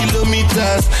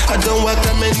kilometers. I don't walk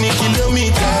that many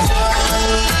kilometers.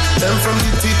 I'm from the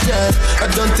teacher. I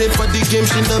don't take for the game,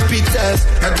 she no pitas.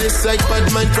 I decide bad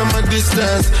mind from a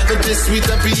distance. Not this sweet,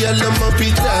 I be all on my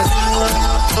pitas.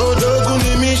 Oh,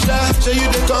 Doguni Misha, show you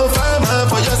the confirm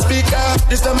for your speaker.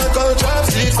 This time I call trap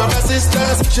sleep for my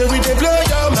sisters. Show we they blow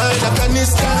your mind,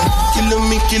 Afghanistan.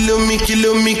 Kilometers.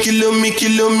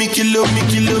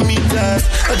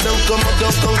 I don't come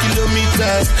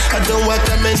kilometers. I don't walk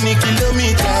that many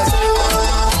kilometers.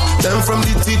 I'm from the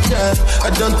teacher.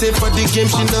 I don't take for the game,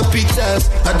 she no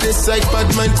pitas. I decide bad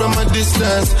mind from a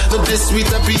distance. Not this sweet,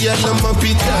 I be all on my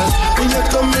pitas. When you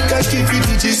come, make I give you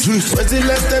the gist. When's the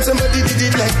last time somebody did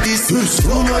it like this? Too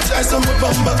much ice on my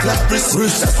bumper clap wrist.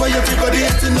 That's why everybody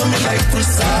has to know me like Chris.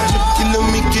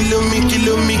 Kilometers.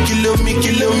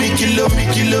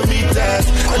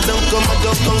 I don't come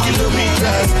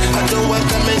kilometers. I don't walk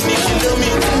that many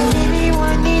kilometers.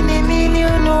 Anyone in a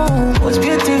million, no. Most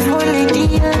beautiful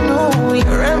lady, I know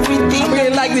you're everything. I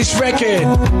really like this record.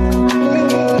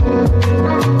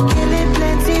 Killing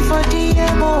plenty for the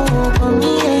MO. For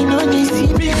me, I know this.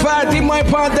 Big 5, D-My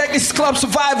Pound Deck is Club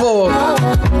Survival. Oh,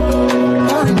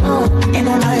 no, in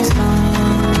a nice song.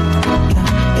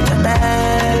 In the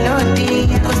melody,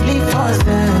 I go sleep for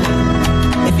them.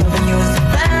 If you ever use the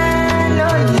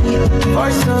melody for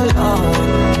so long,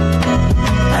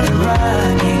 I'm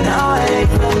running away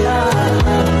from love.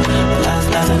 Last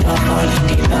I'm not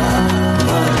falling in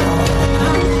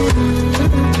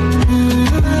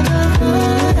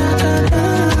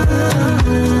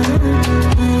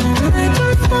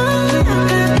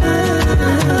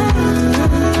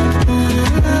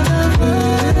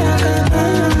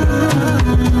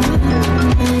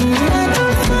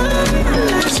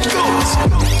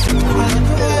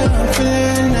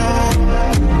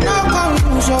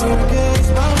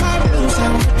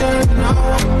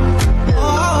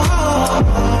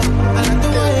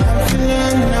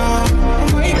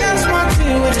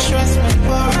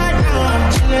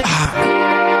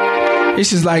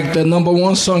This is like the number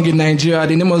one song in Nigeria.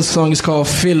 The name of the song is called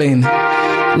Feeling.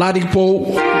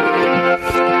 Ladipo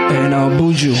and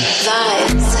Buju.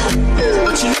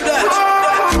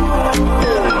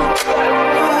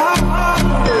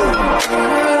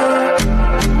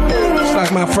 It's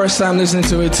like my first time listening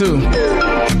to it too.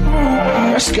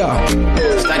 Let's go.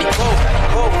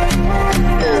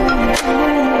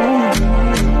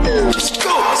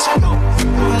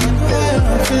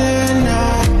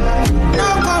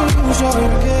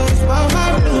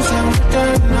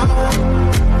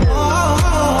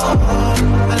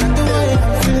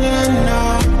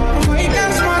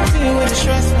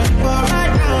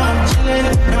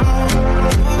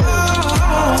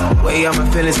 Way out my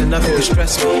feelings and nothing can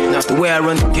stress me. Not the way I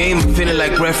run the game, I'm feeling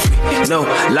like referee. No,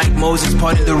 like Moses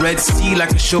parted the Red Sea,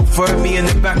 like a chauffeur, me in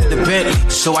the back of the Bentley.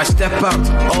 So I step out,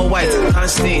 all white, can't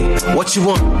stain. What you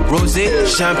want? Rosé,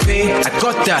 champagne? I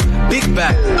got that. Big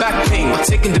back pain. I'm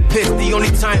taking the piss, the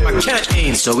only time I can't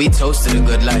aim. So we toasted a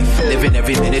good life, living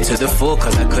every minute to the full,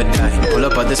 cause I could die. Pull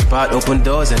up at the spot, open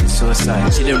doors and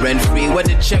suicide. Chillin' rent free, what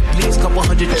the check please? Couple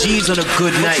hundred G's on a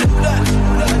good night.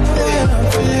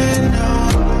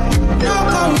 No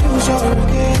confusion,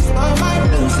 kiss my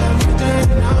blues and return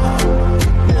now.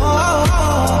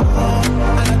 I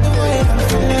like the way I'm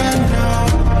feeling now.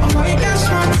 I'm like a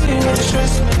strong thing that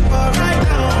stress me, but right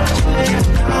now I'm chilling.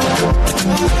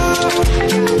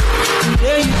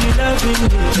 Today you be loving me.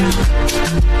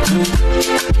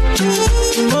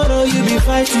 Tomorrow you be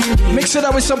fighting me. Mix it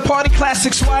up with some party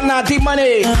classics. Why not?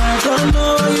 D-Money. I don't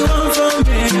know what you want from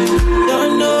me.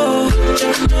 Don't know.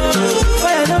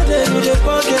 Why I know that you the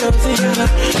pocket of things.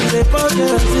 The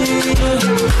pocket of things.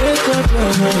 Wake up,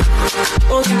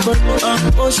 oh, you got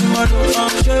oh, she might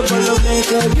shape of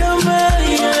make up your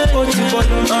mind. Oh, you got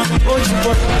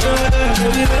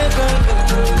baby, wake up.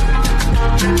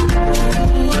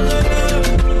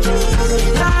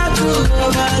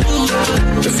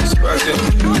 This is rockin'.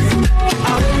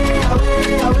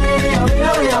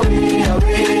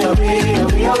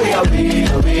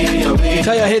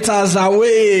 Tell your haters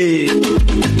away.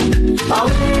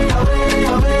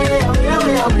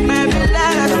 Baby,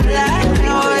 let us fly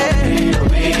away.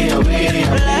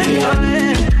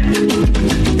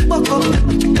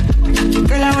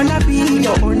 Girl, I wanna be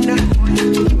your owner.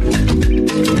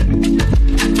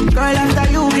 Girl, after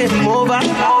you get more.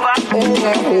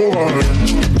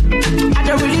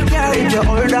 if you're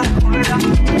older.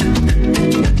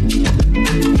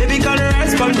 Baby, girl,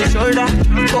 rest from the shoulder.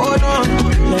 Go on.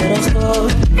 Let us go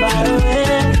far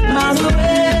away, miles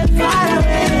away, far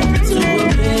away, to a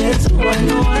place where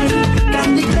no one can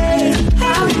dictate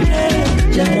how we play.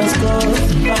 Let us go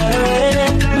far away,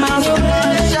 miles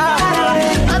away, far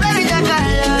away. Oh, baby, that guy,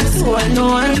 where no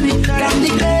one can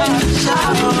dictate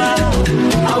how we play.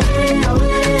 Away, away,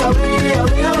 away,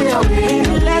 away, away,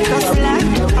 away. Let us fly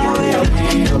away,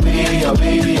 away, away,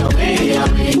 away, away,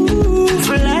 away. Ooh,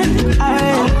 fly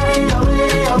away,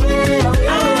 away, away,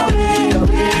 away,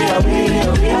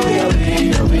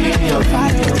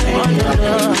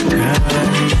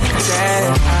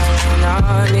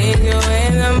 I need you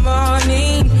in the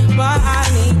morning, but I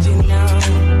need you now.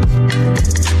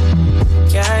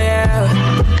 Yeah, yeah.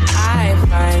 I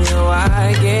find you,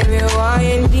 I give you all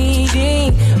you're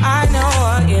needing. I know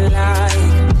what you like.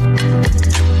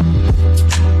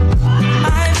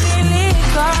 I feel it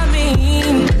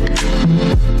coming.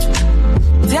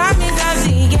 Tell me does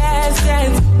the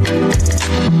essence.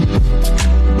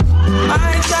 I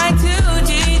try to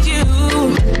teach you,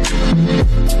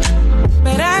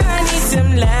 but I need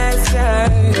some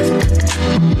lessons.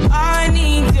 I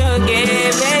need to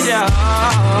give it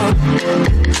all.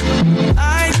 I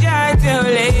try to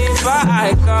live, but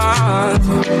I can't.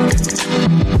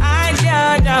 I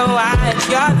don't know why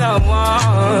you're the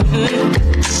one.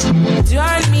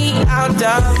 Turn me out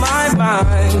of my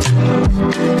mind.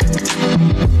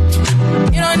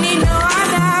 You don't need no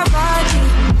other body.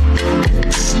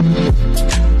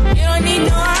 You don't need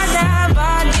no other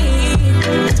body.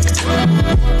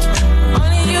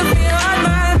 Only you feel on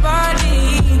my body.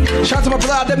 Shout out to my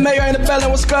brother, the mayor in the belly,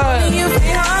 what's good? Only you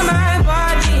feel on my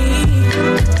body.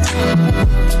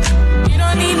 You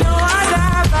don't need no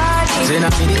other body. Say I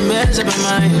mean it mess up my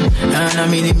mind, and I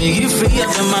mean it make you free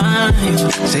up your mind.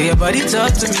 Say your body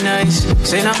talk to me nice.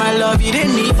 Say now my love you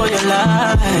didn't need for your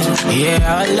life.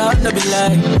 Yeah, our love no be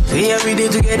lie. Say every day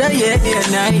together, yeah, day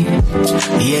and night.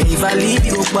 Yeah, if I leave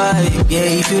you goodbye.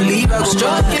 Yeah, if you leave I go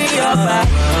stroking your body,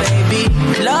 baby.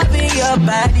 Loving your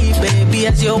body, baby.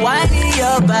 As you're whining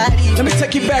your body. Let me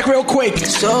take you back real quick.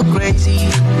 So crazy.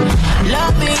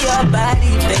 Loving your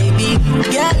body, baby.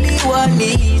 Girl, you want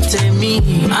me to me.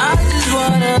 I just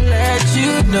wanna let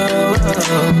you know.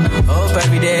 Hope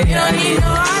every day you don't need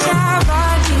no other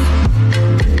body.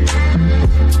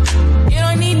 You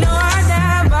don't need no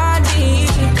other body.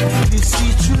 You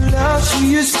see true love, she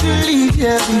used to leave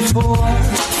here before,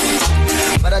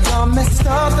 but I done messed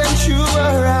up and threw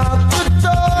her out the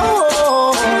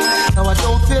door. Now I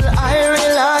don't feel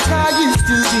irie like I used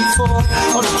to before.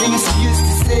 All the things we used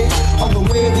to say, all the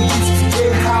way we used to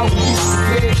get, how we used to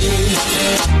get.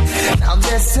 Now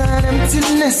there's an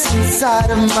emptiness inside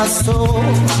of my soul,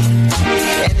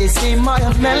 and they say my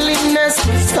manliness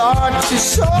will start to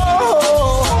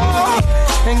show.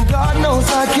 And God knows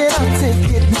I cannot take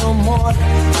it no more.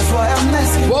 That's why I'm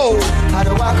asking, whoa, how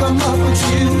do I come up with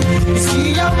you? You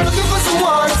see, I'm looking for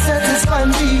someone to satisfy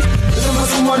me, looking for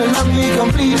someone to love me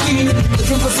completely,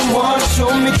 looking for someone to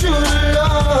show me true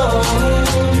love.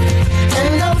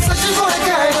 And I'm searching for the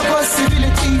kind of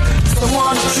possibility,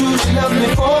 someone to truly love me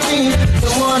for me,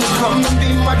 someone to come and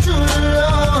be my true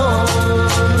love.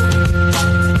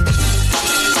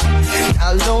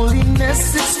 Now loneliness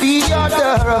is the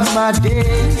order of my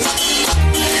days.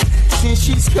 Since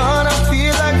she's gone, I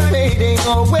feel like fading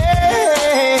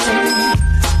away.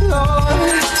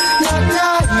 Lord, not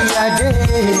die a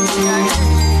day.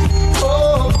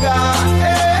 Oh God,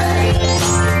 hey.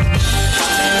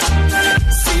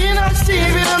 See now she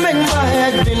will make my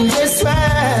head been this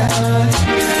way.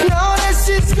 Now that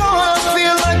she's gone, I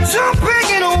feel like jumping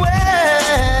in a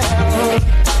well.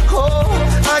 Oh,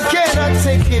 I cannot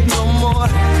take it no more.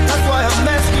 That's why I'm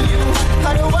asking you,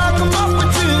 how do I come up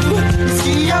with you? You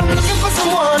see, I'm looking for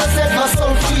someone to set my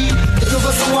soul free, looking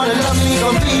for someone to love me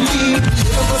completely,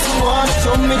 looking for someone to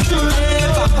show me true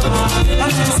love.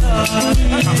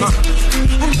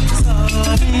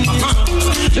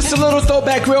 Just a little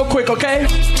throwback real quick, okay?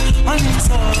 I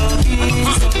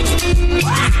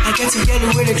get to get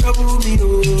away the trouble me,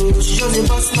 oh. She just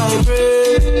bust my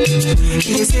brain.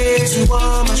 She say she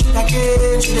want my shit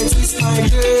again. She twist my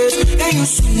dress. Can you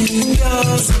sweet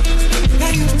us?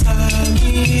 Can you tie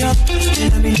me up?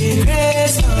 And I'm in the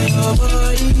grace of your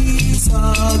body. So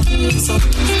good, so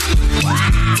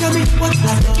tell me what I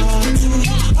done to.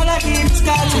 All I need is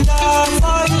got to love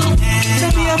for you.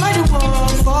 Tell me am I the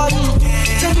one for you?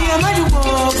 Tell me am I the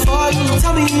one for you?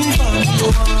 Tell me if I'm the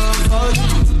one for you.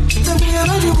 tell me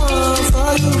I do more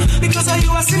for you. Because of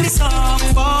you, I sing this song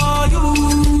for you.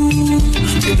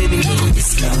 Hey, baby,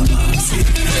 Islam,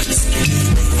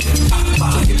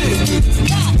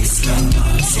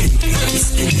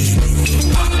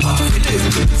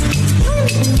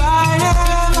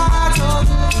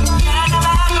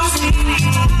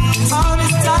 all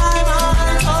this time I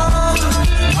told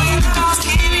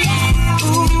you,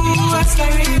 ooh, that's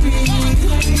like me.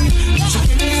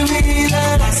 Give me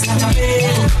that, that's like a baby.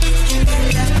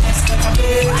 That's like a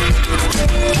baby.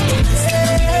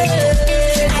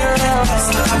 That's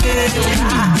like a baby.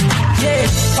 Yeah,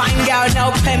 fine girl, no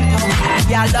pimple.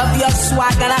 Yeah, I love your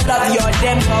swag and I love your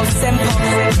dimple, simple.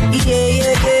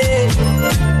 Yeah.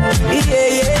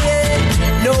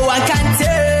 No one can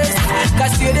taste,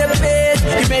 cause you're the best.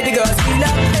 You made the girls feel a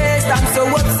taste. I'm so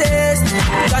obsessed,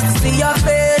 just to see your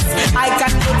face. I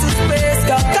can go to space,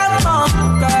 girl, come on,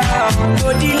 girl. No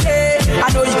delay, I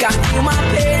know you can feel my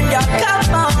pain, girl,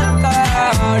 come on,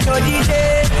 girl. No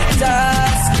delay,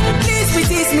 just please me,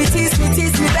 tease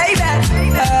me, baby.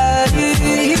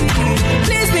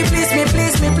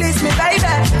 Please me,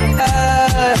 baby.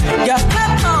 Yeah,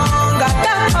 come on, girl,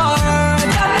 come on,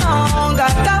 come on,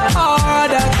 girl, come on,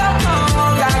 girl, come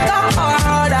on, girl, come on,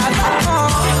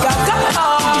 girl, come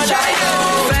on.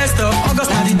 First of August,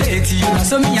 now the date to you.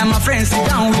 So me and my friends sit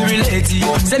down, we relate to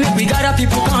you. Say me we gather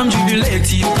people come jubilate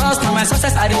to you. Cause now my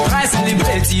success I dey try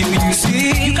celebrate to you. You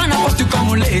see, you can't afford to come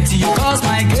late to you. Cause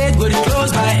my gate go to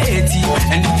close by 80.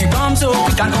 And if you come so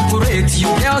we can operate to you.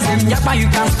 Girls them yappa you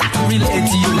can start to relate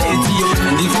to you, late to you.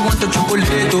 And if you want to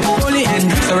chocolate, only and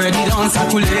drinks already done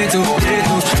circulate,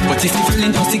 but if you feel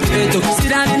intoxicated, sit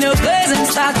down in your place and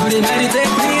start to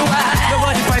meditate me. Why?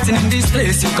 Nobody fighting in this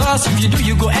place, you. Cause if you do,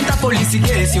 you go enter police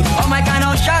case, you. All my kind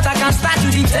of shot, I can start to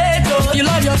dictate, oh. You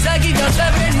love yourself, give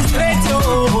yourself any straight,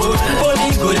 oh.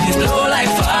 Holy good, it flow like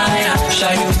fire.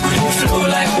 Shy you good, it flow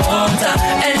like water.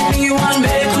 Anything you want,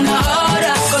 make on the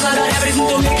order. Cause I got everything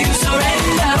to make you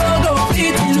surrender. Oh, go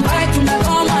fit in, right to me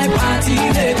on my party.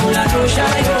 They could not go shy,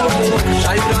 oh.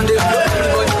 Shy you on the floor,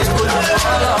 but they could not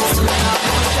fall off.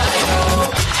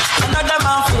 Another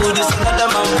man food is another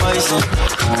man poison.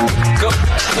 Go,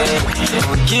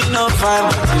 you know fine,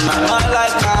 but my man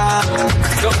like that.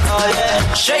 Go, oh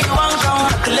yeah. Show you one come,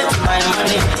 collect my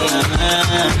money.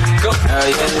 Go, oh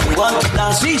yeah. You want to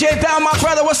dance? DJ Down, my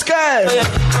brother, what's good? Oh, yeah.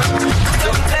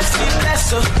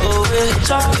 Bless, oh yeah.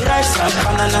 Chop the rice and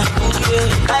banana.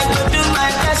 Yeah. I go do my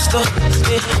best, oh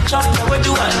yeah. Chop the way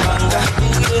do and banga.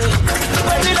 Yeah.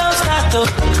 When we don't start, oh.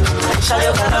 Show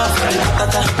you one off and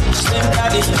tata. Slim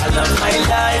daddy, I love my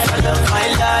life, I love my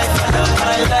life, I love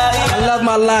my life. I love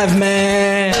my life,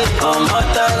 man.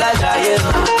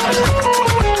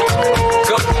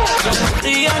 Go,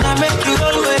 Rihanna make you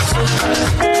always go.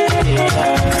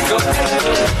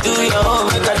 Do your own,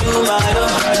 make I do my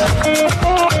own.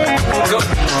 Go.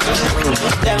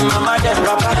 Them mama, them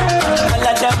papa, all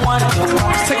of them want to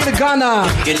walk. Take it to Ghana.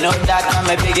 You know that I'm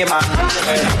a biggie man.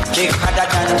 Kick harder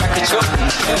than Jackie Chan.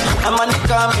 I'm on the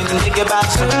coming, nigga back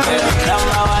so.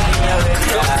 Number one in your way.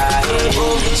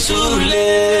 Oh, Sule.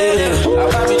 I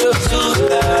want me to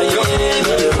Sule.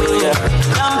 Yeah.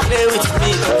 Don't play with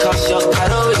me because your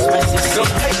caro is my sister.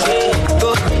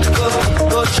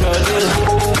 Go, shorty.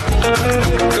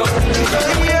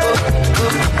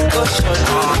 Go,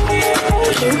 shorty.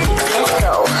 Let's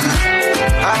go.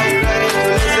 Are you ready to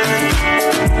listen?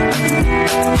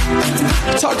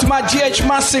 Talk to my GH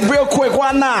Massive real quick,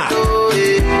 why not?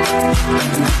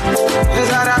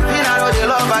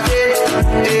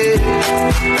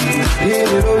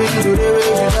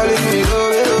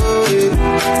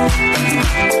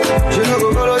 She no go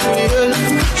follow to the end.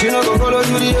 She no go follow to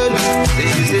the end.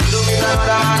 She said, "Look at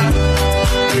another man."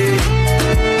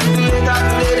 Later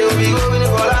today they will be going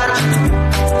for lunch.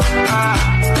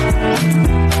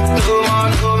 No man,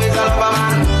 no Mr.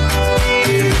 Loverman.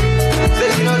 Say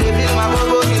she know they feel my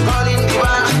bobo. She's calling the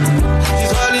bunch.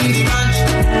 She's calling the bunch.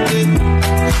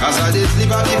 As I dey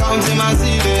sleep, I be counting my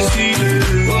ceiling.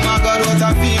 Oh my God, what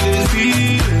I'm feeling.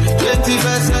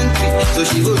 21st century, so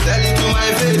she go tell it to my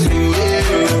face.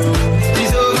 Yeah.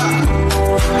 It's over,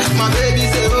 my baby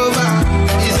say over.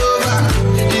 It's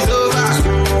over.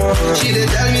 She dey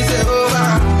tell me say over.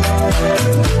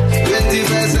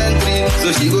 21st century, so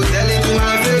she go tell it to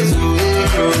my face.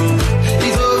 Yeah.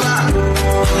 It's over.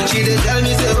 She dey tell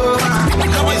me say over.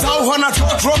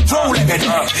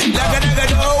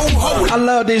 I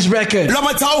love this record.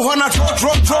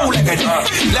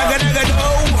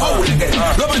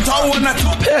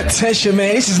 Pay attention,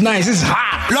 man. This is nice. This is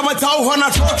hot.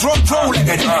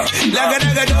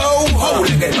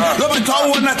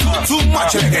 talk too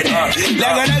much. Look at that. Look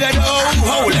at that.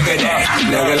 Oh, look at that.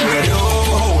 Look at that.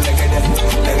 Oh, look at that.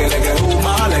 Look at that. Oh,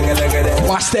 my. Look at that.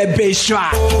 Watch that bass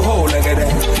drop. Oh, look at that.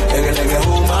 Look at that.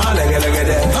 Oh, my. Look at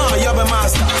that. You're my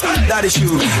master. That is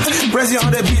you. Press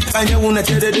on the beat and you wanna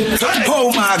tell it. Oh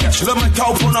my gosh, let me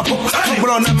talk on a pop.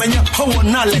 On a menu. Oh,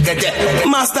 not like that.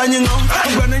 Master, you know.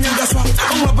 I'm gonna get swap.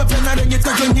 I'm up a pen and you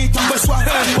take a knee to swap.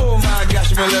 Oh my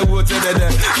gosh, my little water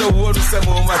there. The water some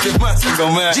more much.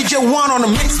 DJ one on the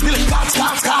mix, million cots.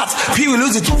 People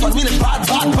lose it 2 for million bad.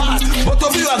 But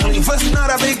of you ugly, first not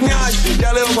a big nyash.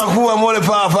 Y'all over who I'm all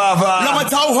about. Let me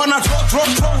talk on a throw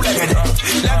like that.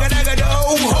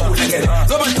 Oh, like that.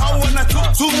 Let me talk on a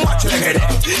too much like that.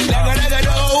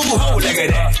 Oh, like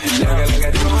that.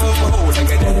 Oh, like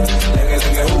that.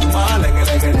 Oh, my, like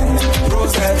that.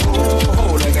 Rose that.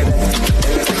 Oh, like that.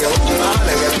 Oh, my,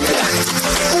 like that.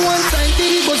 One time,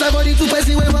 because I got it to pass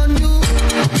the way on you.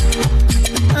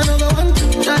 Another one,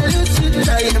 I lose it,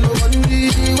 I am the one you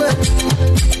were.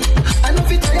 I know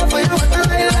if I for you, what I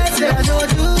say, I know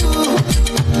you.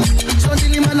 So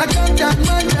till you man, I can't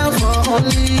man down for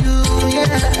only you,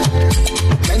 yeah.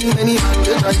 Many man,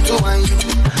 they try to whine you.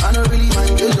 I don't really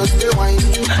mind, they just stay whine.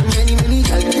 Many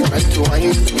guys, they try to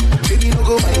whine. Baby, no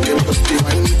go whine, them just stay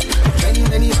whine.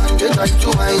 Many man, they try to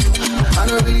whine. I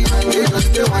don't really mind, they just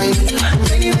stay whine.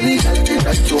 Many guys, they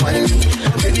try to whine.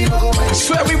 Baby, no go whine.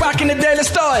 Swear we rockin' the day, let's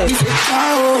start.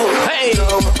 Hey,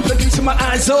 look into my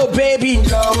eyes, oh baby. Will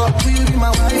you be my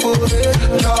wife, oh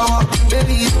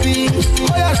baby, it's me.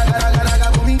 Oh yeah,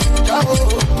 for me.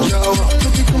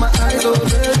 Look into my eyes, oh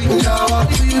baby. Will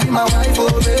you be my wife, oh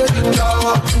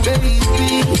baby, it's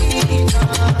me.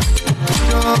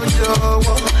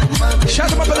 Shout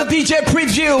out to my brother DJ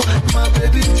Preview. My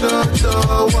baby,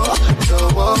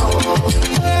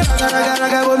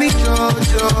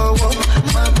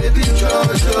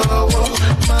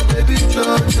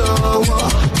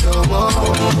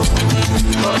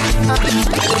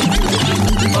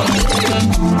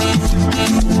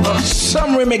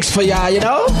 Some remix for y'all, you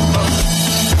know.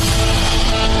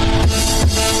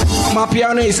 My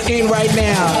piano is in right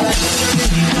now.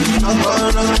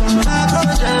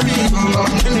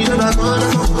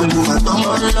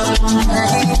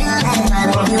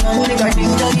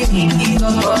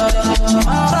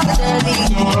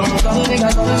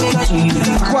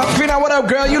 Quafina, what up,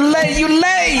 girl? You late.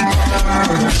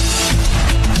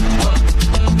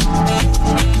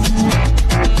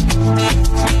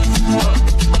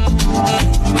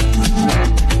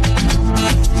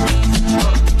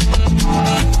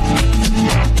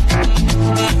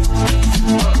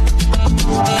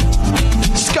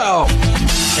 Let's go.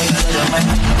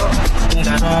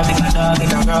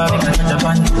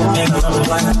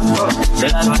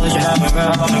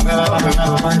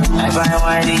 I find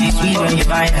why it is sweet when you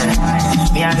find her.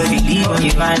 Me, I go believe when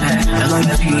you find her. As long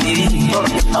as you did it,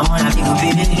 I'm on a big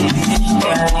baby.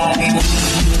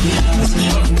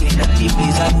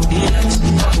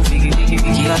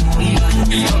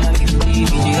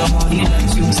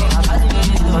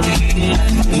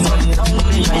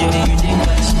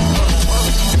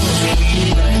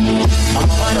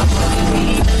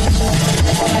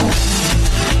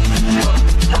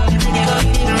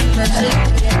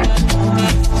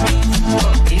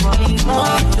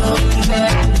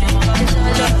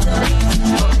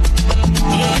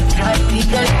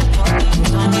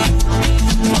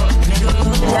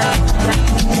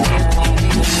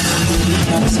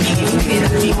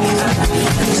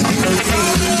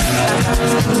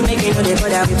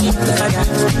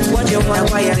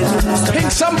 Ping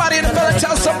somebody in the middle,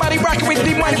 tell somebody rocking with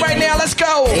D-Money right now, let's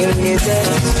go.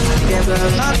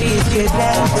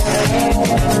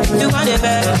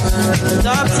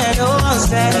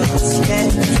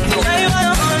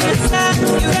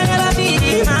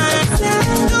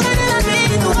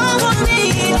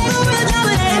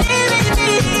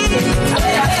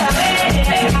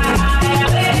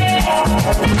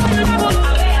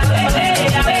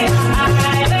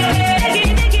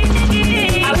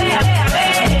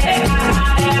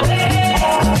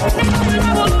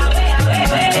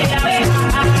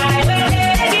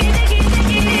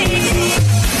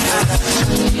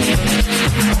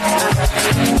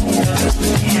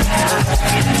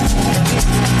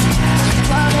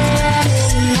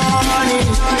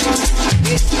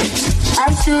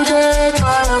 I'm today,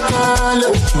 call.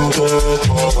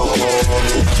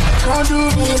 Don't do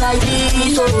me like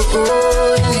this,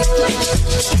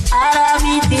 I'll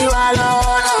be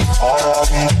alone.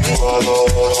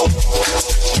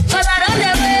 Cause I don't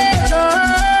ever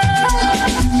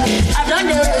I've done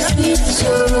the sweet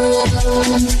soul.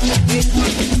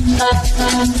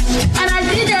 And I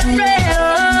did a prayer.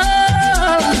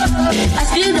 I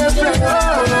still the friend.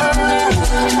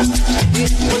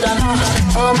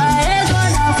 Oh my ego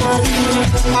now for you.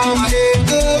 Oh my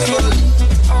ego for you.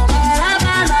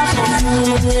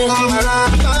 Oh my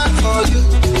raba for you.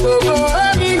 Oh my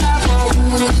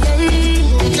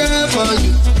yeah for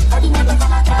you.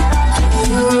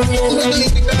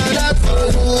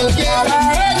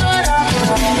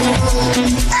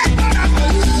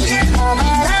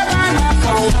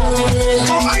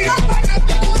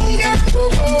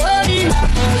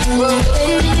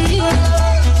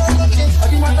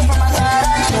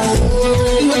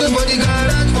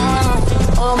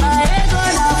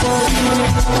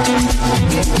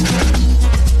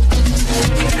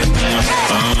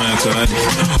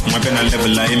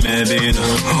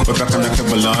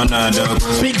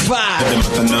 Big Five.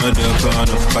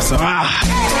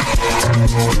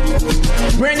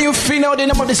 Brand new female, the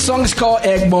name of the song is called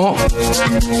Egmont.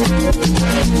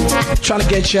 Trying to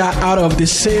get y'all out of the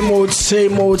same old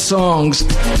songs.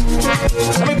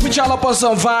 Let me put y'all up on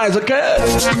some vibes, okay?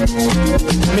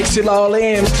 Mix it all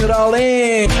in, mix it all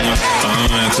in.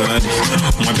 Awesome.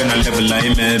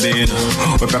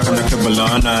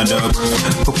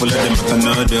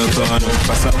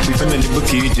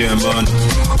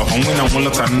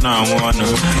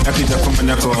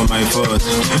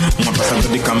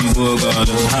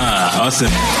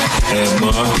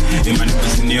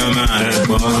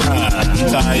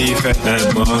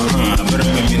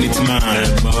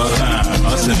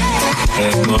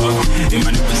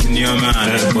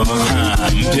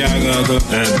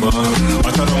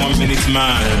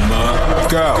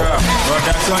 Girl,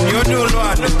 that's on your new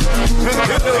one.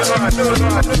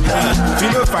 You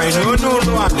don't find no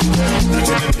one.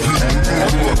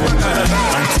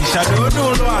 Anti-shadow no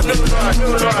one.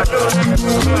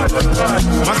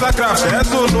 Massacraft, that's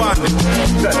no one.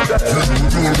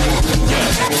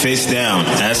 Face down,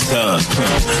 ass up.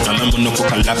 Alamuno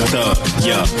coca laptop.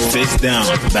 Yeah, face down,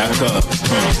 back up.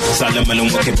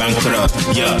 Salamalum okay bankrupt.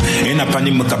 Yeah, in a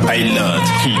panimuka pilot.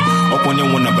 Open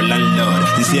your one of a landlord.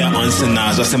 This year answer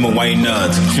now, so I'm a why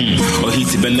not? Or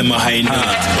he's a bell my high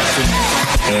nut.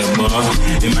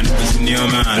 Iman Pusinio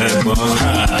man,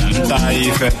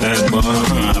 Taif, but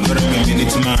I'm a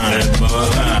minute man,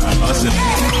 awesome.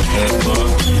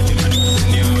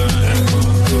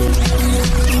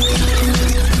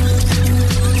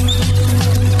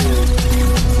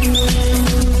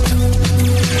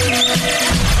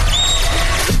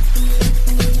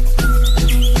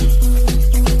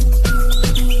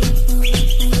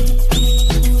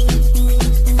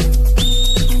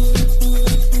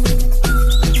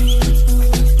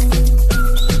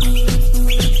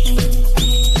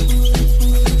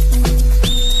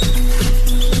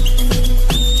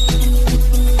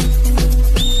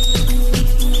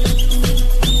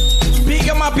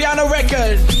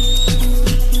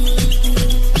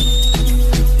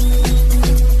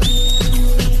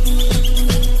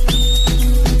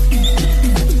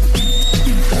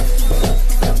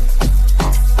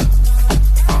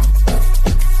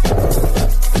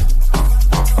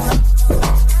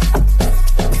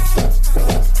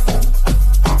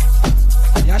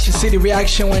 The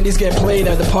reaction when these get played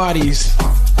at the parties.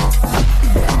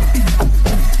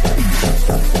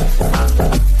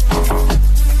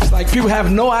 It's like people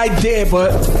have no idea,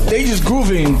 but they just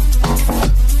grooving.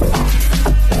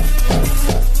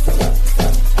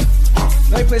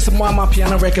 Let me play some more of my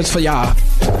piano records for y'all.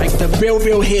 Like the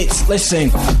real hits. Listen.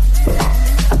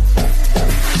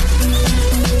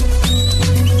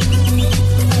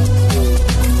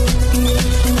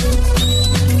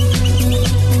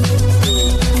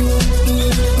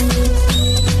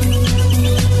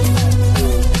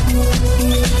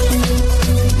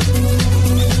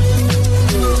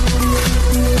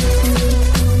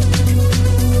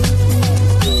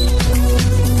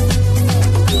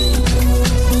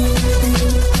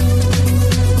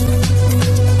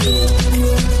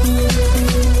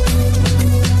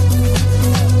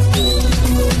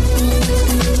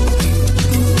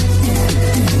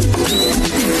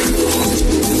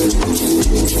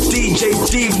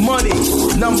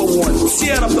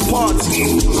 Tear up the party.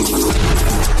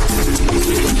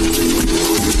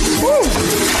 Woo.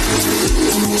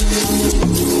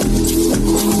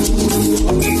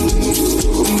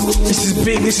 This is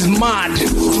big, this is mad.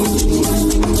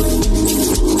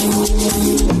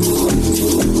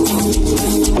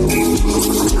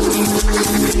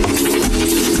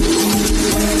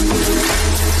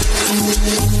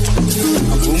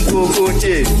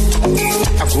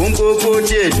 Agungo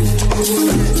Kotel,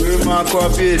 Ruma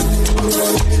Kopil.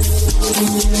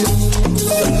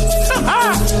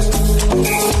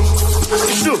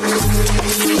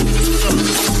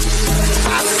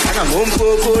 asanga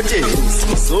ngompokothe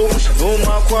sokusha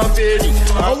noma kwapheli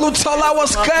Oluthola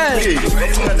was good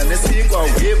wayefuna nesikwa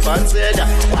uyebhansela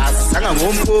asanga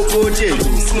ngompokothe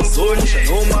sokusha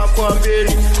noma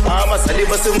kwapheli abazali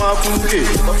basemakhulu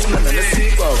bafuna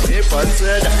nesikwa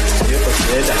uyebhansela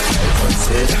uyebhansela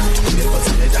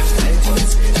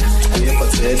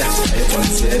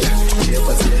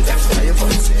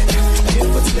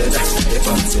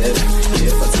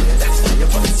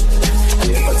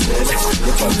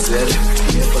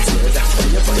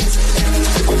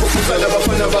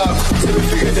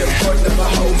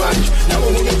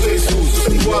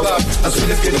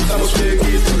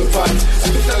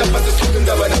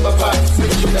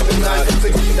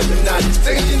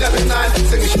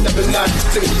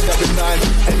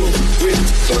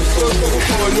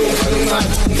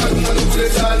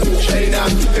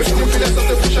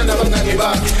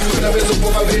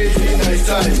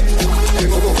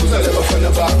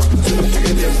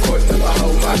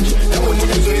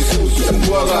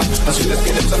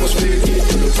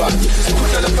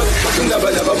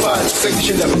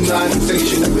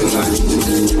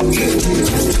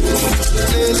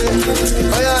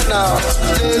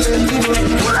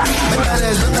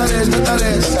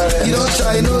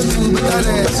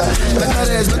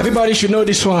Everybody should know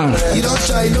this one. You don't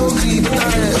try no green,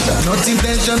 not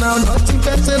intentional, not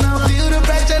intentional. Feel the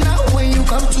pressure now when you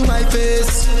come to my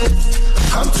face.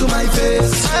 Come to my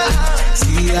face.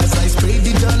 See as I spray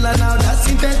the dollar now, that's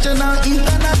intentional,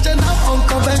 international,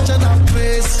 unconventional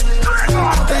grace.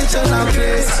 Conventional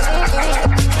grace.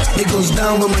 It goes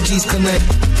down when my G's connect.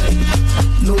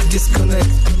 No disconnect.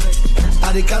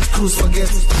 I the cat cruise forget.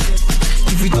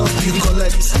 If you don't, you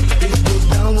collect. It goes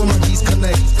down when my G's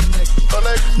connect.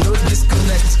 No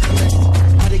disconnect.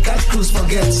 I the cat cruise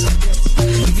forget.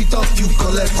 If you talk, you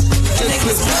collect.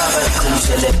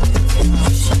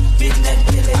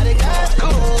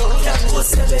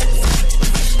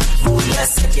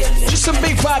 Just some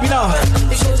big vibe, you know.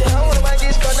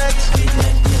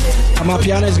 And my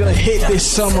piano is gonna hit this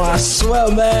summer, I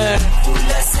swear, man.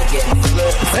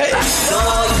 Hey.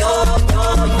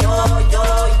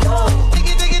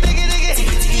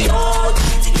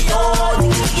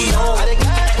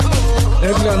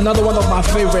 There's another one of my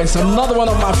favorites. Another one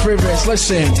of my favorites.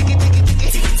 Listen.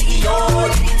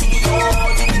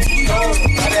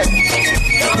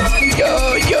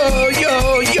 Yo, yo,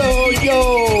 yo, yo, yo.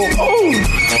 Oh.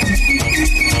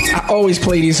 I always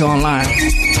play these online.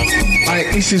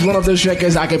 Like, this is one of those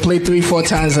records I can play 3-4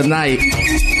 times a night.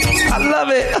 I love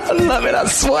it. I love it. I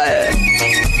swear.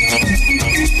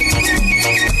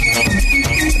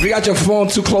 If you got your phone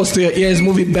too close to your ears,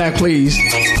 move it back, please.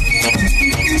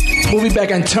 Move it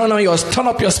back and turn up your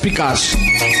speakers.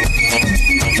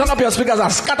 Turn up your speakers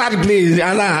and scatter the blaze.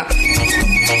 I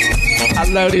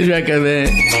love this record, man.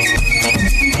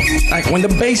 Like when the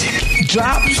bass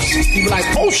drops, you be like,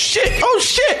 oh shit, oh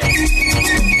shit.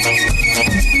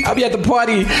 I'll be at the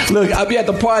party. Look, I'll be at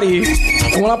the party.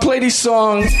 And when I play this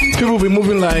song, people be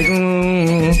moving like,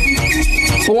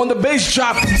 But when the bass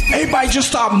drop, everybody just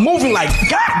start moving like,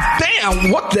 God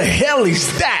damn, what the hell is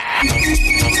that?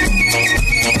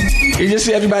 You just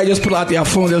see everybody just pull out their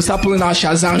phone. They'll start pulling out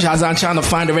Shazam, trying to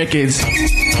find the records.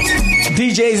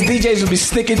 DJs will be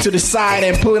sticking to the side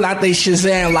and pulling out their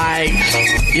Shazam like,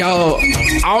 yo,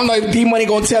 I don't know if D-Money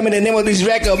gonna tell me the name of this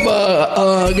record,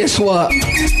 but guess what?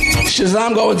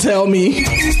 Shazam gonna tell me.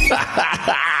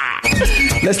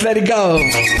 Let's let it go.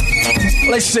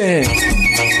 Listen.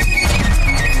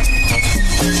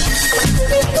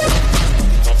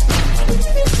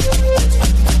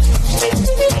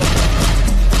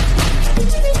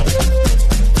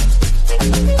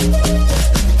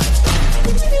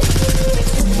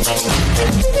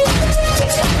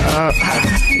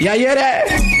 Y'all hear that?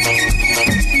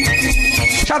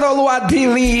 Shout out to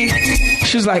Luadili.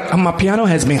 She's like, my piano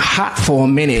has been hot for a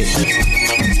minute.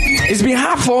 It's been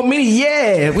hot for a minute,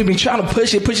 yeah. We've been trying to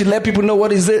push it, let people know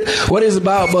what it's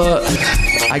about, but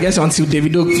I guess until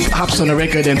Davido hops on the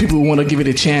record, then people want to give it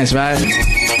a chance, right?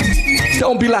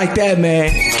 Don't be like that, man.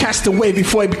 Catch the wave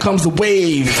before it becomes the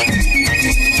wave.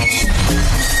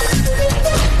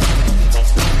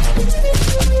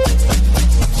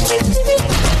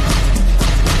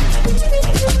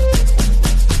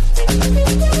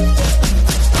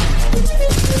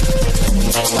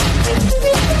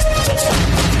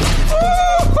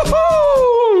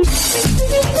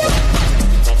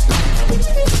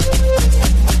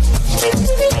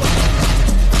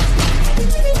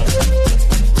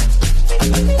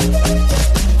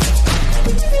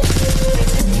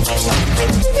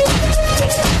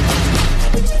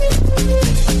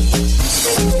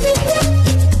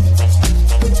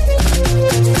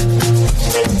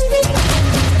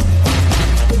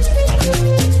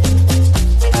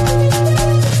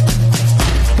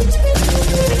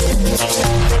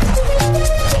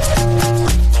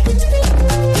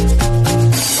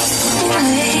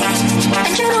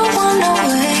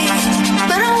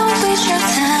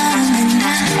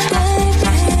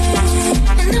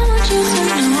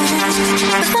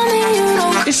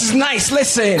 is nice.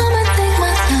 Listen. I'ma take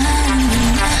my time.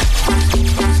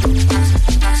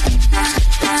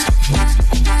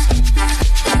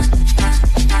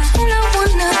 All I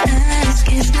wanna ask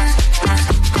is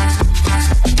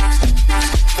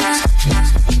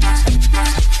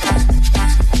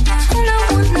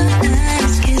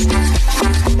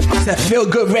it's that feel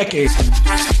good record.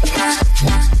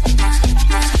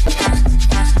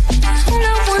 all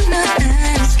I wanna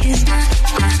ask is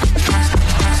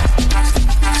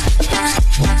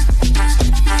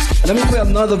Let me play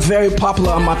another very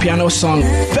popular on my piano song.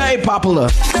 Very popular. I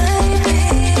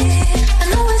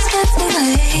know it's getting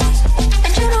late,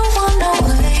 and you don't want no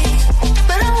way,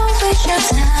 but I won't waste your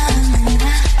time.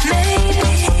 Maybe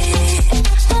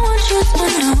I want you to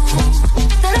know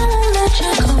that I won't let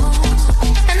you go,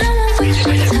 and I won't waste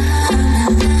your time.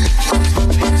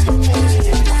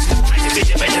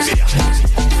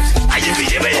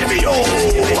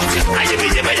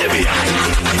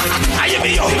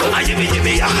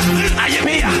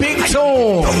 Big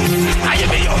tone.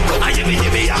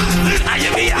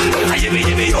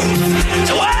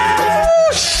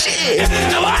 Oh shit!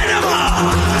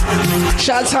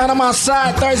 Shout out on my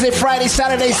side. Thursday, Friday,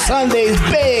 Saturday, Sundays.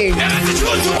 Big.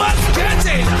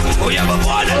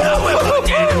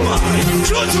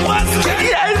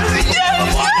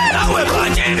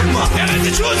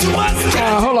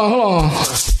 Hold on.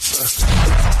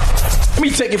 Let me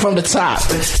take it from the top.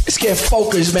 Let's get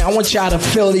focused, man. I want y'all to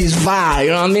feel these vibes, you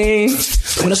know what I mean?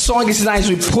 When the song is nice,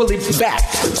 we pull it back.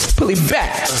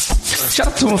 Shout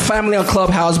out to my family on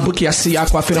Clubhouse, Bookie, I see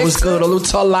Aquafina, what's good?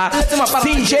 Olutola,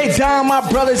 DJ Don, my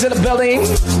brothers in the building.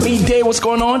 Me Day, what's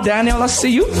going on? Daniel, I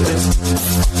see you.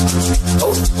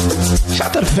 Shout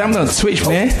out to the family on Twitch,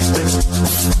 man.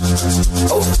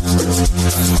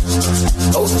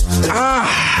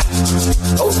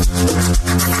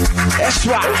 That's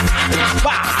right.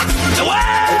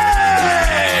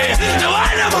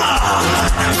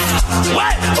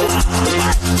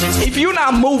 If you're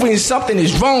not moving, something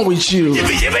is wrong with you.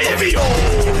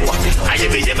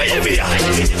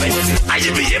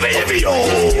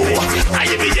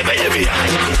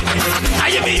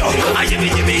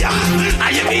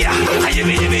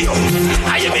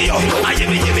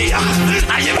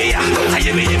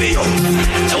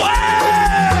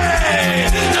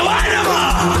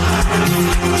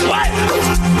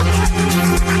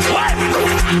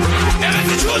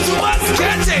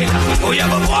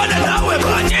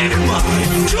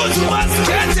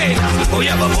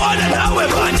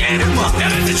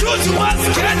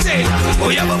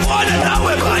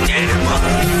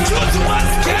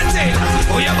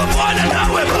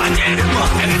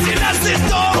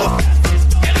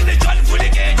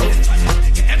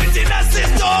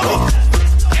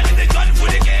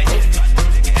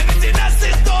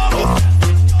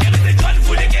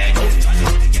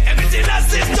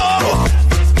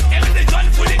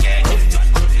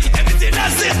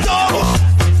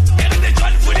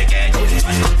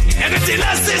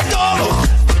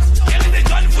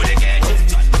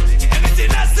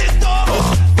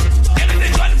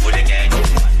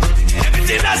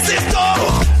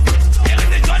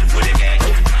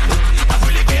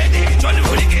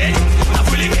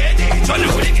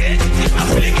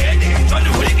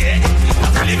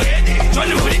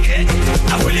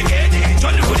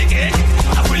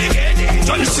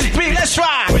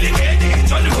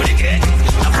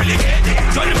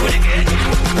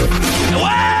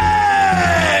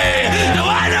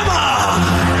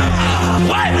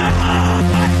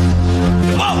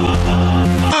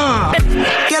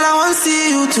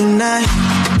 Tonight,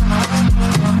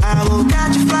 I will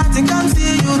catch a flight and come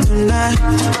see you tonight.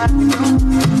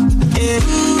 Yeah,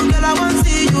 girl, I want to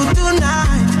see you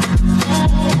tonight.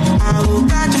 I will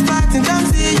catch a flight and come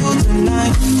see you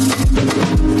tonight.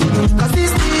 Cause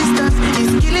this distance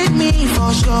is killing me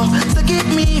for sure. So give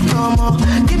me more,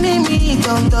 give me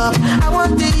thumbs up. I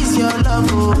want this, your love,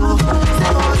 oh.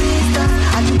 Say for distance,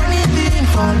 I do anything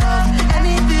for love.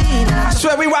 I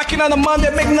swear we rocking on a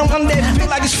Monday, making a Monday feel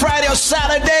like it's Friday or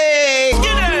Saturday. I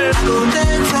go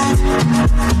take flight,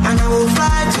 and I will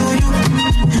fly to you.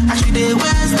 Actually, they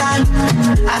waste time.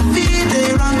 I feel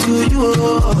they run to you.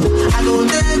 I go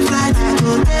take flight,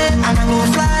 and I will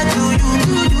fly to you.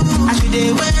 Actually,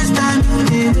 they waste time.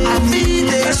 I feel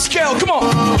they. Let's go, come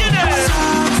on. Get it.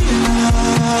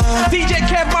 DJ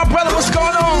Kev, my brother, what's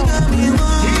going on?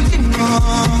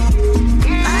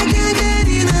 I can't get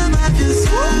enough of your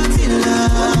salty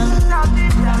love.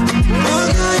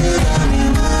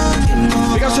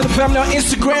 Big up to the family on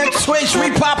Instagram, Twitch,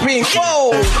 we popping.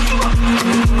 Whoa!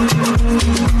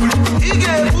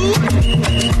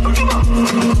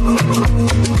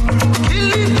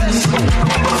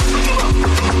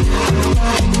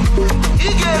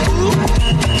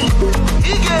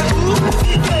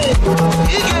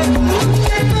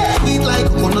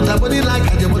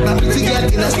 you but I'm pretty girl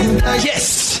in a skin tight.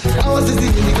 Yes. I was sitting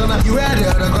in the corner, you were the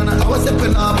other corner. I was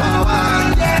stepping up my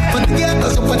one. But the girl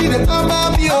got somebody that come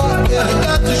up you. Yeah, I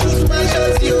got to shoot my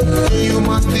shots, you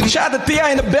must be. Shout out to Thea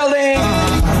in the building.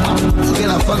 Can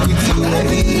I fuck with you,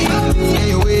 Daddy? Yeah,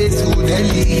 your way too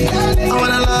deadly. I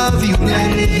wanna love you,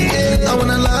 Daddy. I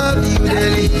wanna love you,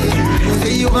 Daddy.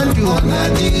 Say you want to on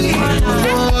Daddy.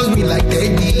 Hold me like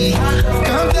Daddy.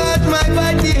 Come touch my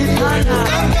body. Come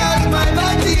touch my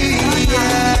body. Yeah.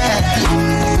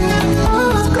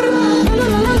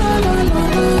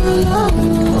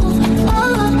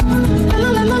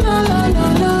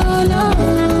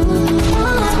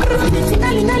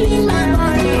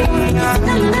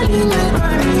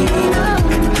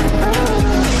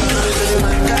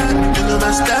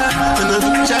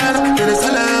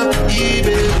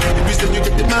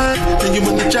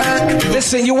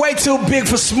 Listen, you're way too big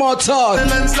for small talk.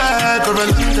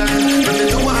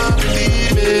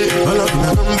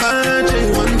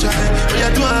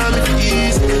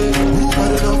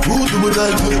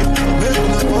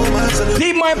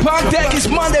 Deep my punk deck is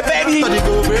Monday, baby.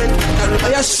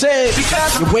 I said,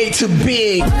 you're way too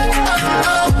big. Way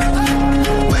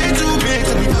too big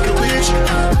to be fucking with you.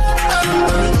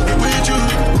 With you.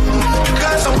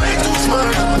 Cause I'm way too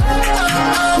smart.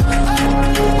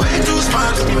 Way too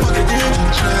smart to be fucking with you.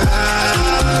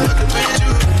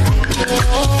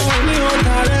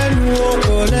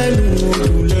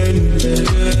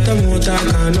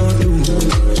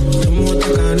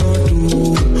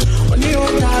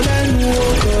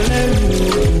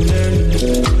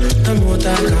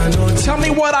 Tell me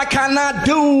what I cannot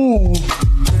do.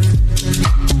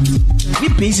 We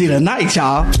busy tonight,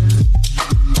 y'all.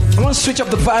 I want to switch up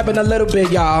the vibe in a little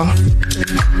bit, y'all.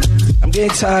 I'm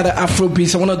getting tired of Afro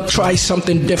beats. I want to try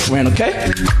something different,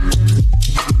 okay?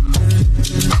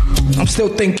 I'm still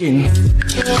thinking.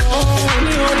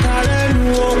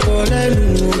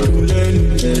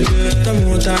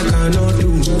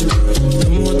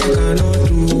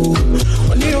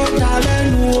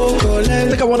 I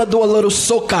think I want to do a little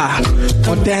soca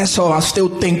or dancehall. I'm still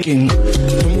thinking.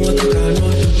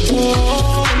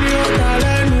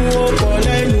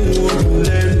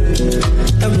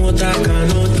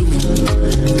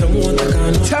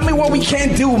 Tell me what we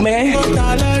can't do, man.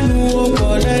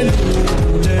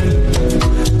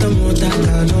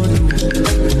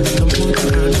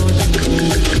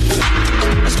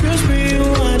 Excuse me, you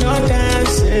are not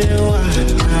dancing.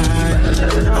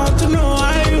 I want to know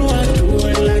why you are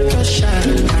doing like a shy.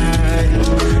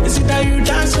 Is it that you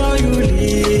dance or you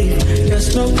leave?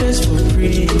 There's no place for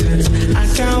pretense. I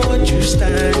can't watch you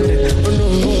stand. Oh no.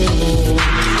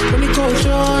 When you go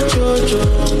Joe,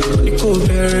 when you go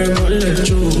very much,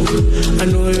 I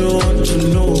know you want to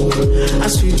know.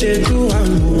 As we did do, I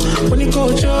know. When you go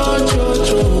Joe,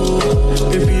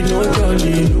 baby, no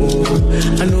jolly, no.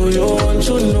 I know you want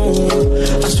to know.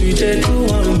 As we did do, I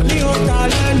know. When you go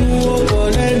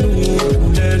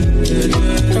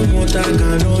what I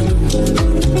cannot do,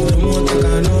 what I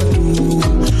cannot do.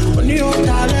 When you go what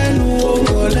I cannot do.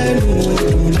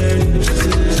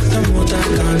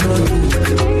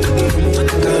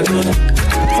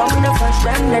 From the first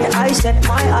time that I set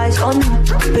my eyes on you,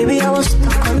 baby, I was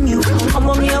stuck on you. I'm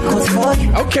only a cause for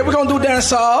you. Okay, we're gonna do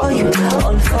dancehall. All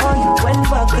for you. Went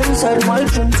back inside my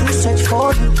dream to search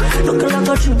for you. Looking like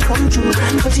a dream come true,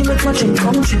 cause you make my dream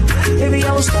come true. Baby,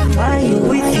 I was stuck by you,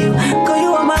 with you. Cause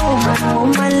you are my woman,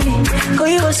 womanly. Cause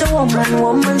you was a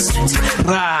woman sweet.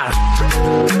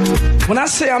 When I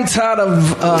say I'm tired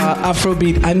of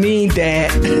Afrobeat, I mean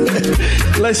that.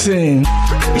 Listen,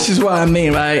 this is what I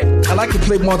mean, right? I like to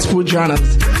play multiple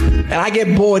genres, and I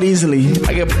get bored easily.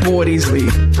 I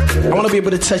want to be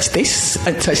able to touch this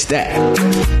and touch that. I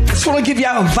just want to give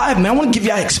y'all a vibe, man. I want to give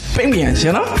y'all experience,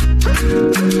 you know?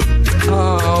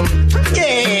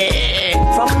 Yeah.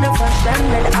 From the first time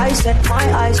that I set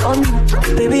my eyes on you,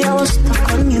 baby, I was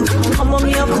stuck on you. I'm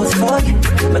only a cause for you.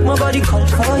 Make my body call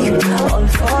for you, all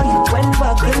for you. Went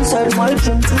back inside my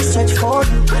dream to search for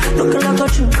you. Looking like a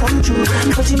dream come true,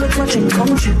 cause you make my dream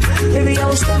come true. Baby, I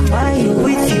was stuck by you,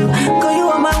 with you. Cause you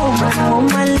are my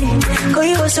womanly. Cause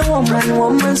you was a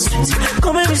woman sweet.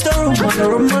 Come and Mr.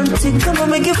 Romantic. Come and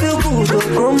make you feel good,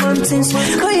 romantic.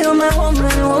 Cause you are my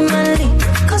womanly.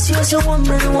 Cause you was a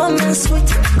woman sweet.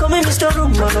 Come and Mr.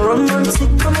 Romantic.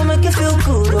 Come and make you feel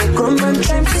good, romantic.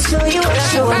 Time to show you,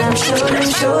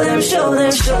 show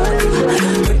them.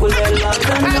 Make with their love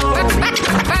and know.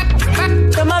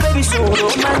 Tell my baby so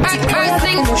romantic.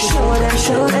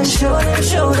 Show them.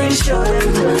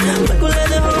 Make with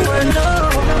them over know.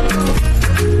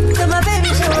 Tell my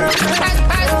baby so romantic.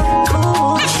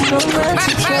 Ooh, she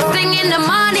romantic. First thing in the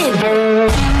morning,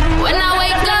 when I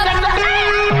wake up,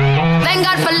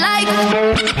 God for life.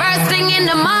 First thing in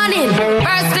the morning.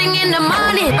 First thing in the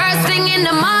morning. First thing in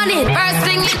the morning. First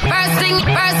thing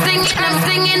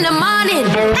in the morning.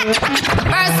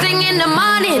 First thing in the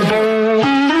morning.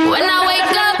 When I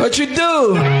wake up, what you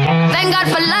do? Thank God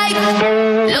for life.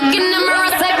 Look in the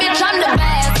mirror, say bitch I'm the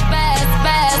best, best,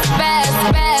 best, best,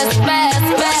 best, best,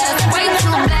 best. Way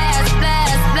too blessed,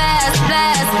 blessed, blessed,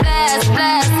 blessed, blessed,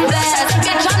 blessed, blessed.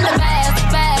 Bitch I'm the best,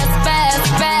 best, best,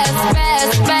 best,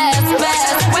 best, best,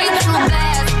 best. Way too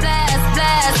blessed, blessed,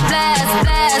 blessed,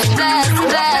 blessed, blessed,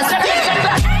 blessed,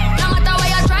 blessed. No matter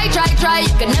where you try,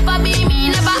 you can never be me,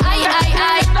 never I.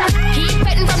 Keep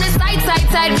petting from the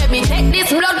side, let me take this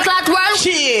blood clot world.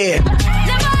 Yeah.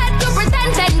 Never had to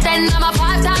pretend, 10. I'm a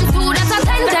part time two, that's a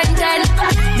 10.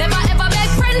 Never ever beg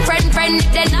friend.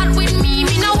 If they're not with me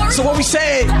no worry. So what we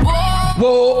say?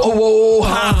 Whoa.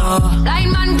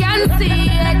 Blind man can see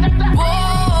it.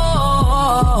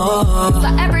 Whoa. So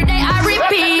every day I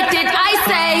repeat it, I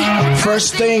say.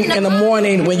 First thing in the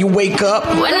morning when you wake up.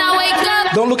 When I wake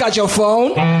up. Don't look at your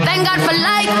phone. Thank God for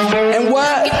life. And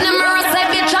what? Keep the mirror, say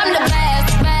bitch I'm the best.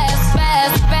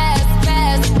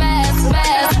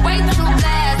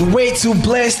 We're way too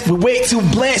blessed. We're way too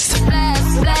blessed.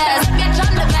 Blessed. Bitch,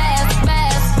 I'm the best.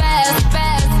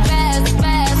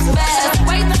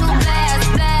 Way too blessed.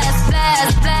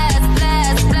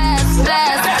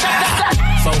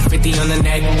 450 on the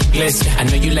necklace. I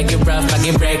know you like it rough, I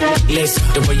get reckless.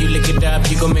 The way you lick it up,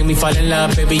 you gon' make me fall in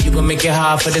love, baby. You gon' make it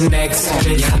hard for the next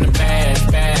bitch. I'm the best.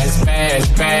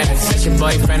 That's your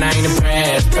boyfriend, I ain't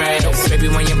impressed. Baby,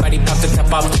 when your body pop the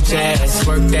top off the chest,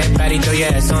 work that body, throw your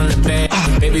ass on the bed.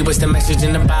 Baby, what's the message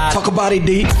in the box? Talk about it,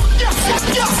 D.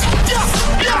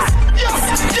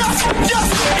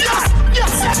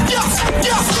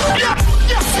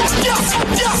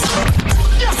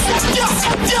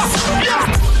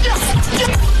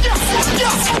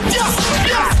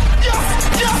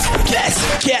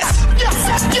 Yes.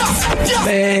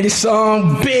 Man, this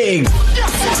song big.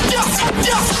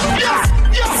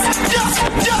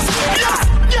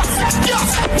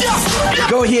 We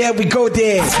go here, we go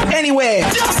there. Anywhere.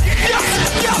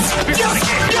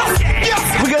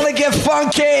 We're gonna get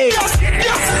funky.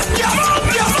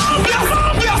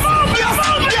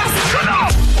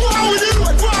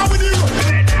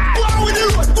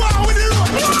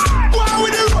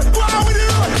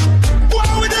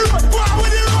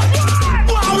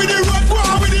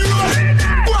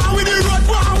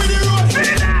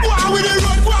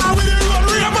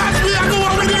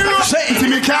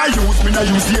 I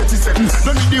use 80 seconds.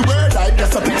 Don't need the word like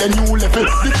that's a pick a new level.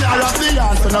 The car of the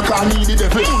answer, no can need the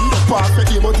devil. The perfect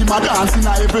day, but him a dancing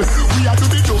a level. We are to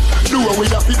the do what we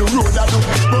have to the road I do.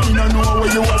 But we don't know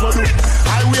what you ever do.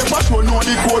 Highway patrol know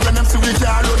the code when them see we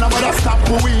can't run. Nobody stop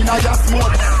moving, I just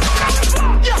smoke.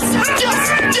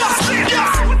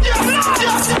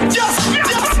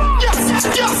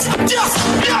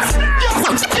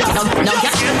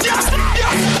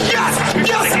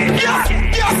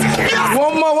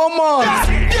 One more.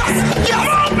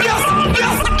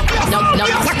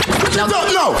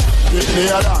 No. They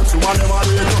are dance, one never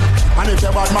read. And if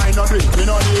you bad mind not drink, we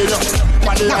don't need you.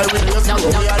 But the highway, you see,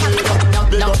 we are need.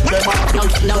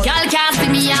 No girl can't see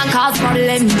me and cause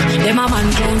problem. Them a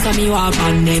man clowns and me walk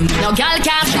on them. No girl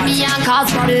can't see me and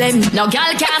cause problem. No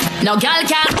girl can't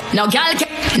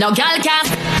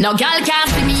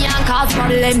see me and cause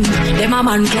problem. Them a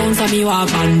man clowns and me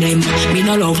walk on them. Me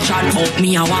no love chat but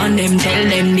me I want them. Tell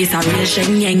them this a real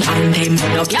Shen Yang anthem.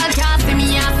 No girl can't see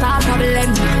me and start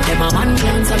problem. Them a man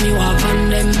clowns and me walk on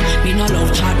them. Me no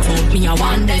love chat but me I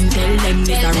want them. Tell them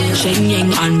this a real Shen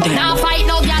Yang anthem. Now fight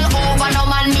no girl over no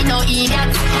man, me no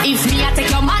idiot. If me a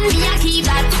take your man, me a keep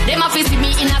that. Them a fi see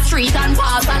me in a street and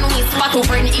pass and whisper to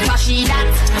friend if a she that.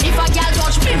 If a girl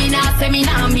touch me nah say me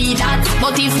nah me that.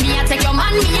 But if me a take your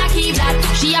man, me a keep that.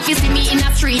 She a fi see me in a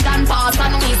street and pass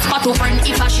and whisper to friend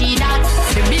if a she that.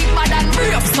 The big bad and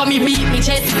brave, so me beat me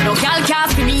chest. No girl can't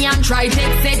see me and try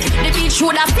take set. The bitch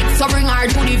would a stick so bring her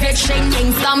to the vet. Shen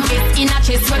Yang stamp it in a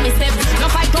chest when me step. No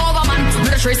fight over man,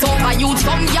 no stress over youth.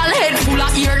 Some girl head full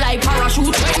of ear like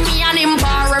parachute. When me and him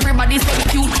bar, everybody say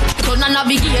cute. Turn a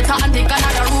navigator and take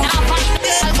another route. Now fight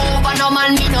over no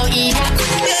man, me no eat.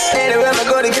 Anywhere I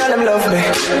go, the girl them love me.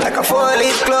 Like a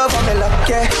 4-leaf glove on me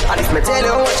lucky. And if me tell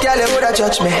you what girl you woulda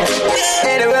judge me.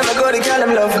 Anywhere I go, the girl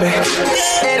them love me.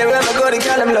 Anywhere I go, the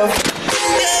girl them love me.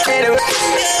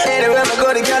 Anywhere I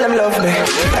go, the girl them love me.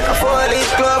 Like a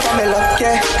 4-leaf glove, I'm in love,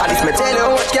 yeah. And if me tell you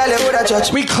how much girl you woulda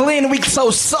judge. We clean, we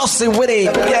so saucy with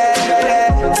it.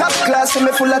 Yeah, top class,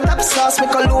 me full of top sauce. Me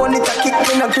cologne it a kick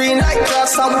me no green like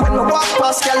grass. And when me walk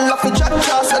past, girl love the drop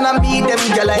toss. And I meet them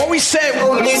girl like. What we say?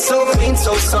 Oh, me so clean,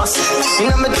 so saucy. You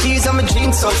know my G's and my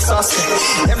jeans so saucy.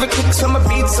 Every kick from my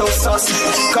beat so saucy.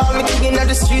 Call me king in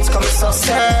the streets, come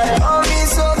saucy. Oh, me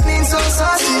so clean, so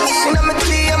saucy. You know my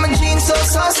G and my jeans so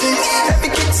saucy. Every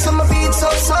kick from my beat so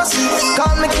saucy.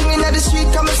 Call me king in the street,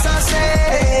 come saucy.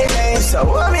 Hey, so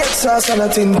what me sauce and a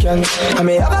tin can. I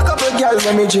may have a couple girls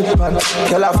when me drip on.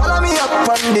 Girl, I follow me up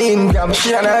on the Instagram.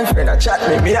 She and her friend a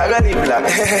chat me a gonna live black.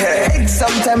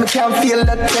 Sometimes I can't feel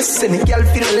that test. And the girl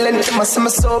feel the length, must say me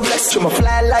so blessed. You me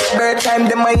fly like bird time,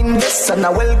 them I invest. And I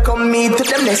welcome me to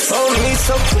them nest. Oh, me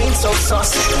so clean, so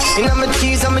saucy. You know my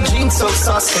G's and my jeans so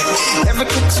saucy. Every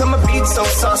kick from my beat so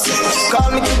saucy.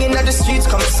 Call me king in the streets,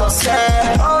 come saucy.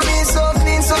 Oh, me so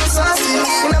clean, so saucy.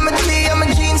 You know my G and my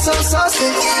jeans so saucy.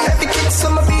 Every kick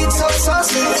from my beat so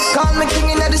saucy. Call me king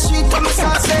in the street, come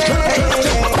saucy.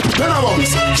 Jenna Bones,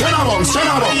 Jenna Bones,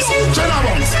 Jenna Bones, Jenna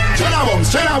Bones, Jenna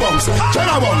Bones, Jenna Bones,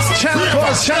 Jenna Bones, Jenna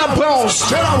Bones,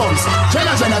 Jenna Bones,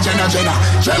 Jenna Bones,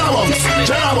 Jenna Bones,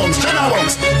 Jenna Bones, Jenna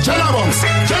Bones, Jenna Bones,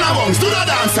 Jenna Bones, do the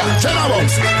dancer, Jenna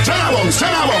Bones, Jenna Bones,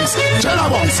 Jenna Bones, Jenna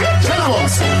Bones, Jenna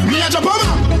Bones. Me a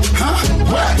Japoma, huh?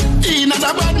 Well, he not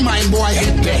a bad mind boy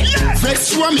head there.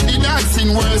 Vex for me the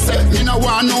dancing world set. Me no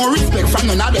want no respect from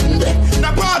none of them there.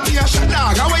 The party a shot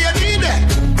dog, how you did there?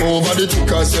 Over the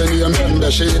tickers, say you remember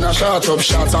she in a shot up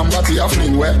shots and body a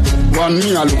fling where one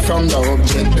me a look from the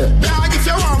object there. Dog, if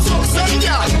you want fuck some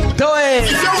girl, do it.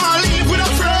 If you want live with a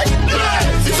friend, do it.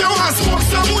 If you want smoke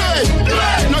some way, do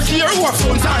it. No care who a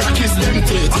phone tie a kiss them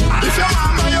teeth. If you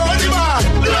want my only bar,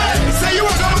 do it. Say you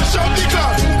want to mash up the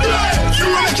club, do it. You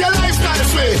want make your lifestyle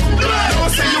sweet, do it. Don't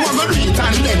say you want to do it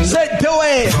and then say do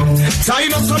it.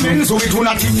 Sign up some men so we do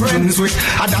not be friends with.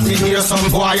 And that me hear some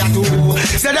boy a do.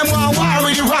 Say them want war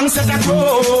with the wrong set of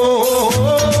clothes.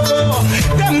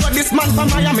 Them got this man from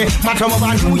Miami, man from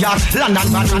over New York, London,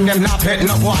 but and them not pet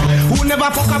no boy. Who never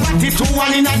fuck about it to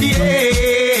one in the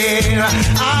air.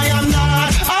 I am not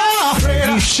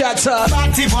afraid. Shut up.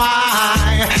 Party boy.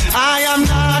 I am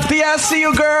not. I see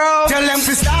you, girl. Tell them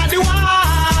to start the war.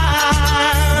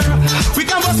 We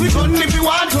can bust we gun if we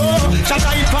want to. Shut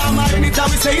up, farmer, anytime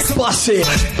we say so. Bust it,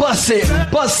 bust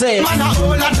it, bust it. Man, I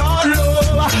hold it all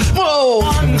low. Whoa.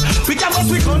 We can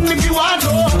bust we gun if we want to.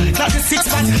 That's the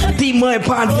 6 months. D-Money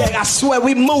Pandemic, I swear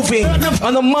we moving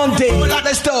on a Monday.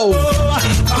 Let's go.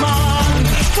 Come on.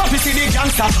 Fuck see the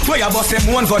gangster. Where you bust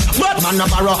them one gun. But man, no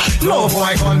borrow. No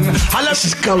boy gun. This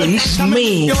is Gully, this is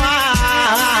me.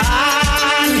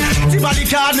 Body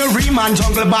card no Riemann,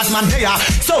 jungle Batman, they are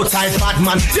Southside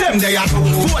Batman, them they are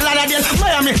Fort Lauderdale,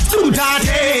 Miami, Studate.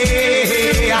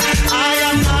 I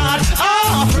am not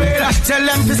afraid, tell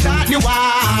them to start the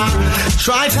war.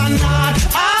 Try to not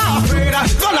afraid,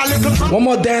 gonna little. One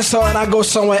more dance song and I go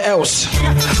somewhere else.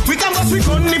 We can bust we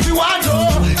gun if we want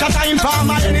to. Shut up in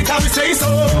farmer anytime we say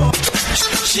so.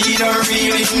 She don't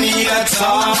really need a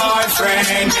toy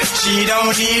friend. She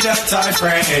don't need a toy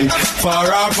friend for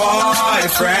a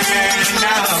boyfriend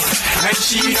now. And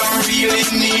she don't really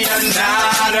need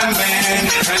another man.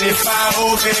 And if I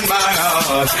open my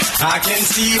heart, I can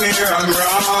see where I'm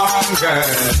wrong,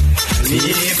 girl.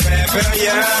 If ever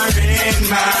you're in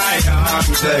my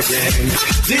arms again,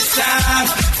 this time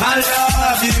I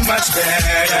love you much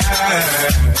better.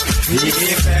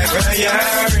 If ever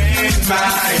you're in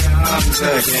my arms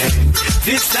again,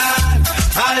 this time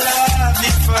I love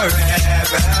you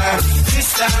forever. This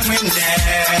time we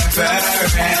never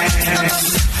end,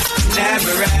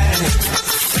 never end,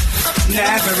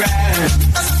 never end.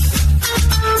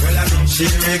 Well, I mean, she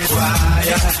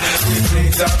require, we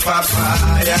blaze up a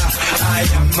fire. I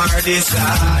am her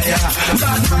desire.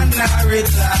 Bad man, I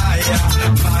retire.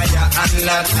 Maya and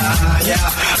Lataya,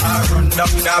 I run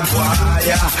down the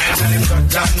wire. And them cut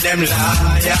down them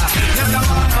liar. Now the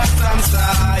one of some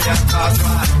sire, cause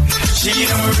why? She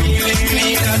don't really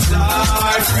need a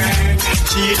boyfriend.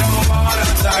 She don't want a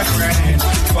boyfriend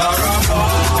for a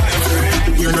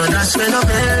boyfriend. You know that's when I'm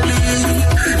early.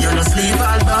 You know sleep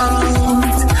all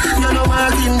night. You know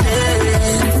working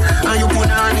day. And you put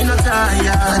on in a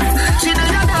tired. She did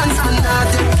a dance and not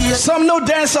take care. Some new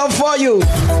dance up for you.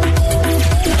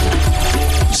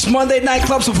 It's Monday Night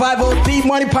Club Survival.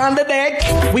 D-Money Pandemic.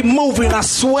 We moving, I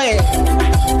swear.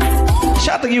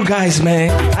 Shout out to you guys, man.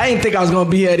 I didn't think I was gonna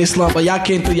be here this long, but y'all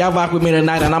came through, y'all rock with me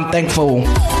tonight, and I'm thankful.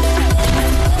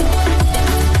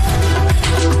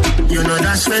 You know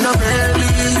that's when no belly.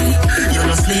 You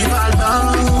know sleep all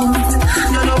bound.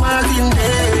 You know working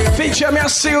day. Feature me a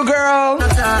seal girl.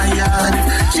 Not tired.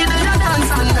 She did a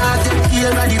dance and not take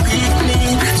care of the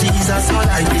picnic. Jesus, so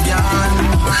like the gun.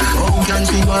 How can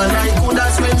she go like good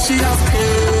as when she have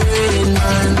pain,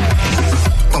 man?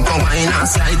 Come wine and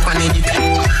slide pan it.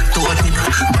 Toe tip,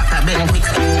 back a bend quick.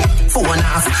 Phone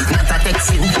off, not a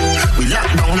texting. We lock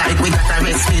down like we got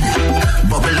arrested.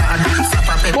 Bubble hard, slap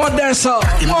a pep. More dancer,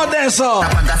 more dancer.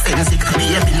 Tap a fence,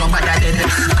 baby nobody dead.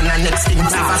 And the next thing,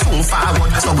 see for soon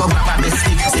forward. So go grab a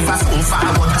biscuit. See for soon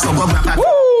forward. So go grab a.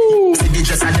 See the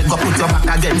dress and then go put your back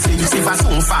against it. See for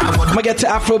soon forward. I'm gonna get to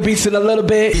Afro beats in a little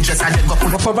bit. The dress and then go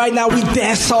put. But for right now, we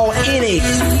dance all in it.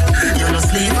 You no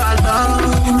sleep all bound.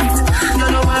 You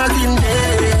no working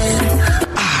day.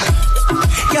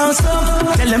 Yo, so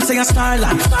tell them say a star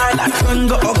like run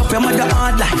go up your mother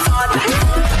hard like.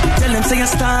 Tell them say a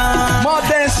star. More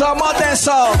dancer, more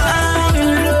dancer. I'm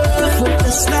in love with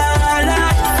the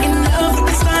starlight. In love with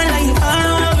the starlight.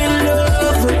 I'm in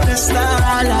love with the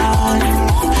starlight.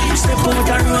 Step out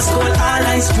a rose gold all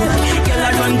I straight. Girl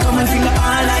I run come and finger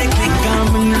all I click.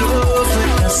 I'm in love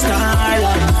with the starlight.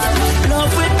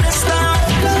 Love with the starlight.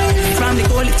 From the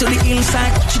gully to the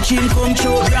inside, watch your chin come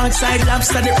through. Broadside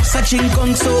lobster, the rest of chin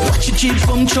come through. Watch your chin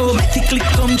come through, make it click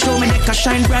come through. My neck a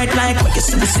shine bright like what you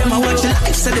see the same. I watch the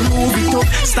life, so the movie top.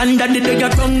 Stand on the day your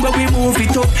tongue where we move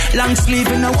it up. Long sleeve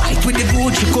in a white with the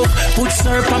Gucci cup. Put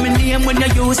syrup on my name when you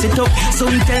use it up. So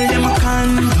we tell them I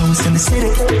can't house in the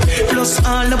city. Plus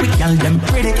all of we y'all them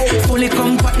pretty. Fully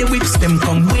come put the whips, them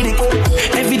come with it.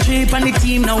 Every trip on the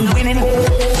team now winning.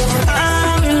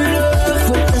 I'm in love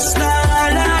with the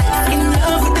starlight. In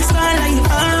love with the starlight.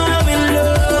 I'm in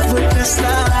love with the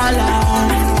starlight.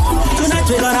 Tonight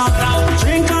we gonna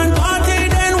drink and party,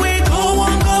 then we go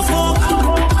and go fuck.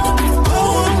 Go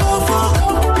and go fuck.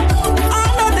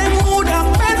 Under the mood of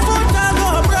Bedford I go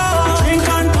bro. Drink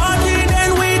and party,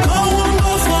 then we go and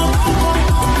go fuck.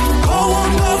 Go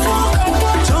and go fuck.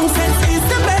 Junk sex is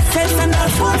the best sex and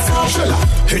that's what's up.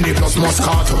 Henny plus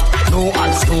Moscato. No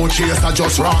ice, no chaser,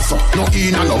 just rasa. No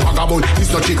in and no vagabond,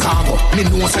 it's not Chicago. Me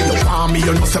know say you want me,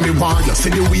 you know say me want you. See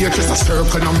the waitress a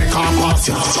circle, now make her pass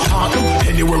you. Talk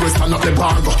anywhere we stand up the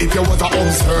bar go. If you was a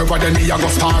observer, then me a go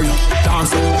star you.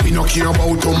 Dance, we no care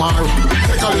about tomorrow.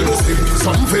 Take a little sip,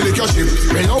 something feel like your ship.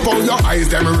 Bend up on your eyes,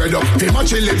 them red up. Feel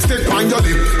much your lipstick on your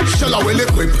lip. Shell well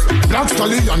equipped. Black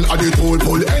stallion at the toll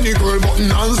pull. Any girl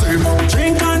button and zip.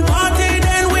 Drink and party,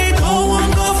 then we go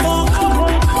and go fuck.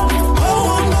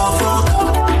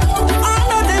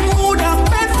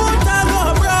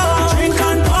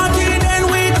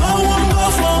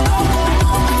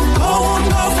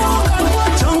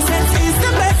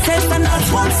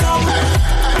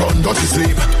 Run dirty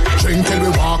sleep, drink till we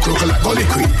walk, look like gully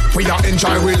creep. We are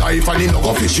enjoy we life and it no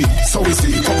go fishy. So we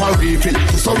see cup and refill,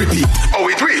 so repeat. Oh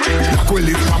we treat, like we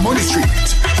live on money street.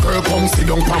 Girl come sit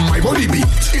down on my body beat.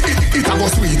 It a go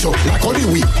sweet up like honey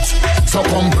wheat. So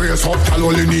come brace up, tell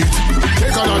all you need.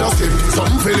 Take another sip,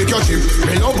 something feel like your chip.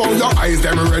 Bend up on your eyes,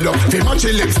 them red up. Feel much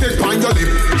your lipstick on your lip.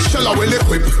 Shell well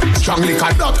equipped, strong like a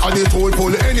dot at the toll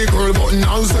pull. Any girl button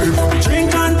and zip.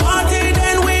 Drink and party,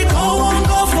 then we go and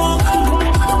go fuck.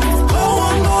 Go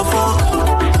and go fuck.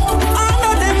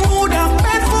 Under the mood of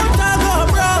Bedford I go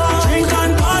bro. Drink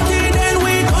and party, then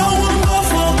we go and go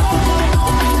fuck.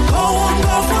 Go and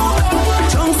go fuck.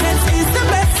 Junk sex is the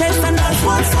best sex and that's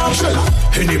what's up.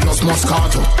 Henny plus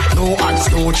Moscato. No ice,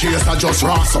 no chaser, just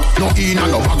rasa. No in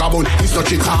and no vagabond, it's not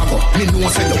Chicago. Me know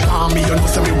say you want me, you know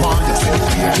say me want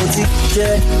you.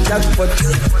 Jackpot,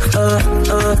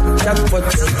 jackpot.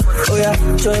 Oh yeah,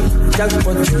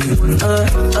 jackpot,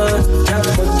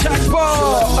 jackpot.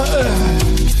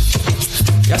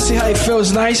 Y'all see how it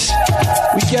feels nice?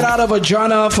 We get out of a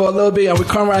genre for a little bit and we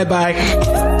come right back.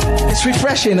 It's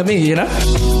refreshing to me, you know?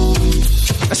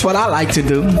 That's what I like to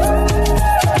do.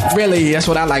 Really, that's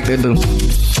what I like to do.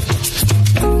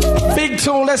 Big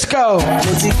tune, let's go.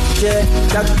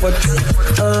 Jackpot,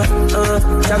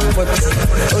 jackpot.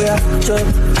 Oh yeah,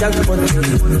 jackpot,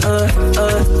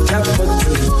 jackpot.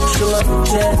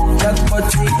 Jackpot,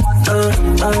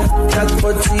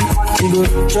 jackpot. You go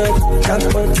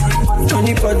jackpot,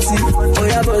 20 party. Oh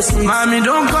yeah, bossy. Mommy,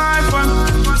 don't cry for me.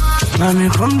 Mommy,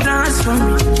 come dance for me.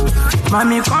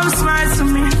 Mommy, come smile to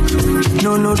me.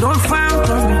 No, don't frown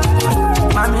for me.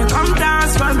 Mommy, come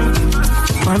dance for me.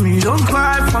 Mommy, don't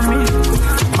cry for me.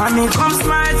 Mommy, come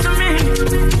smile to me.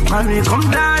 Mommy, come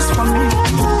dance for me.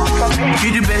 You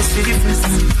the best, you the best.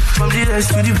 From the left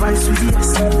to the right to the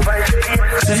yes.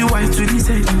 To the white to the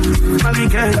side. Mommy,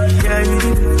 girl, yeah, you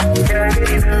the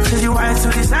to the white to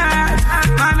the side.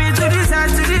 Mommy, to the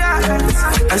side to the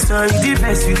right. I saw you the best.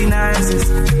 nice, you the nicest.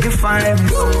 You fine,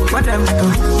 what them do?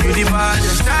 You the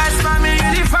baddest. Nice mommy,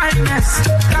 you the finest.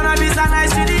 Cannabis are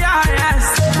nice, you the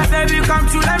highest. Baby, come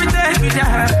true, let me take you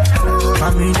there.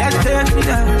 Mommy, let's take me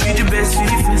there. You the best, you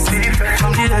the first.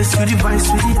 From the left to the vice,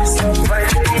 to the yes.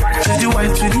 To the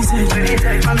white, to the Z.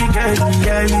 Mommy, girl,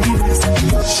 yeah, you the best.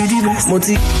 You the best.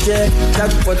 Moti, yeah,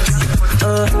 jackpot.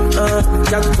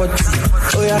 Jackpot.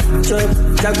 Oh yeah, chop,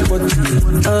 jackpot.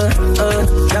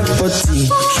 Jackpot.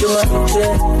 Show up,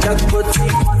 yeah, jackpot.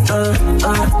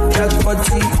 Jackpot.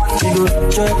 You go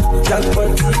chop,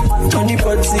 jackpot. Money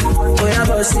potty. Oh yeah,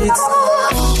 boss it.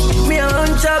 Me I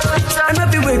want chop. I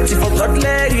not be waiting for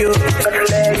cutlery.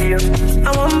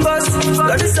 I want boss.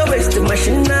 God is a waste of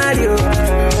machinery.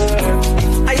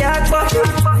 I had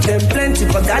them plenty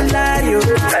for Galario.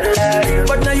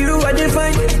 But now you are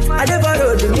divine. I never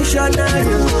wrote the missionary.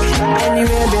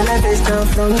 Anywhere the life is down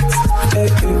front.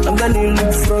 I'm gonna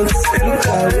look front. Look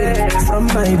away from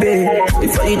my bed.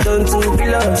 Before you turn to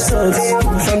pillar of salt.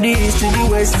 From the east to the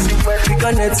west. We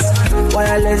connect.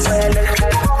 Wireless.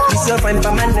 It's your fine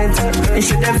permanent. It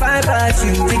should have vibe at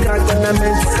you. We can't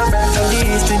ornament. From the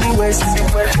east to the west.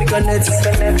 We connect.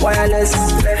 Wireless.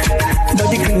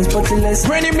 Body clean, spotless.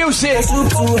 Brand music. Soup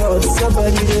too hot.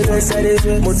 Somebody the rest of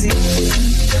the motive.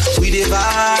 We the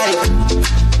vibe,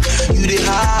 you the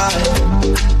high,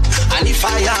 and the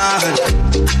fire,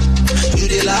 you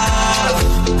the love,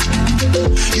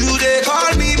 you they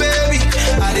call me baby,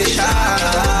 I the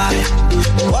shy.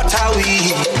 What are we?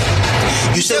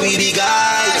 You say we the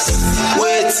guys.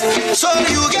 Wait, so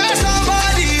you get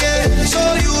somebody, yeah. So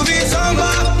you be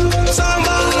somebody,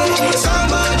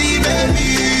 baby.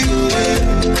 Yeah.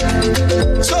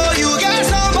 So you get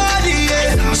somebody,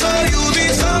 yeah. So you be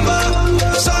somebody,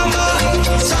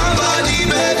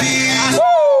 baby.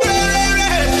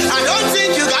 I don't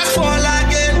think you guys fall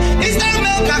again. It's time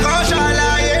make a caution,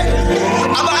 yeah.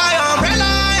 I buy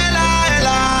umbrella,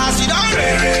 sit down,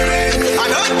 I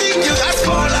don't think you guys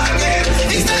fall again.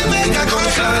 It's time make a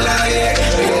caution, yeah.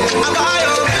 I buy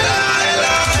umbrella.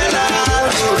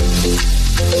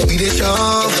 We the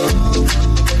show,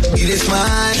 we the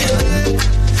smile.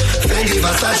 Fendi,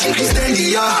 Versace, Christian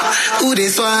Dior. Who they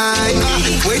swine?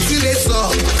 Wait till they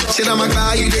saw. Shit on my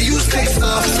car, you they use fake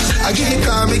stuff. I give you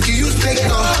car, make you use fake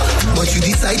stuff. But you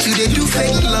decide to they do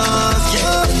fake love.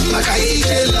 Yeah, Maka eat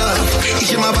love.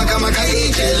 Ishi my baka, Maka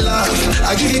eat love.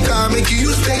 I give you car, make you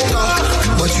use fake stuff.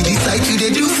 But you decide to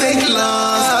they do fake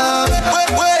love.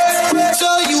 Wait. So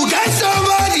you got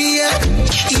somebody, yeah.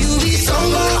 You be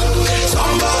somebody,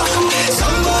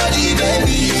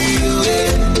 baby.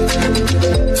 Yeah.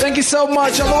 Thank you so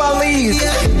much, Aloha Lee.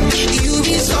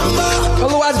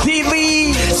 Aloha D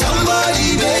Lee.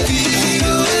 Somebody, baby.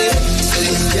 So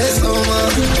you get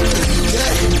somebody.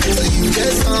 So you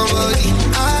get somebody.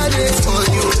 I did for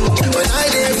you. When I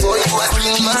did for you, I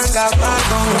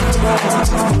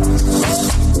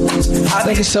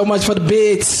Thank you so much for the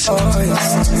beats.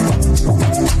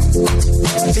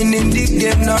 Been in the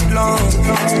game not long.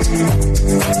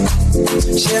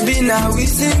 Shabby now we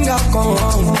sing a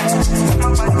come.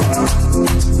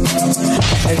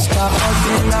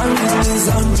 Extraordinary things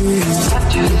I'm doing.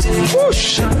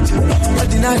 Whoosh.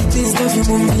 Ordinary things never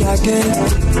move me again.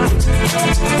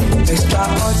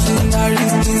 Extraordinary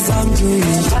things I'm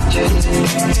doing.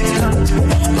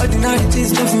 Ordinary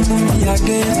things never move me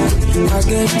again.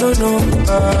 No.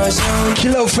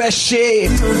 Kilo fresh shit.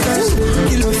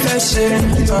 Kilo fresh shit.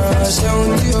 Kilo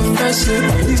fresh shit.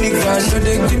 Big man, no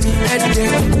they give me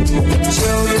headache.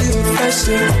 Kilo fresh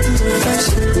shit.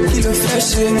 Kilo fresh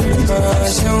shit.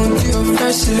 Kilo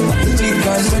fresh shit. Big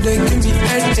man, no they give me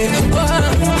headache.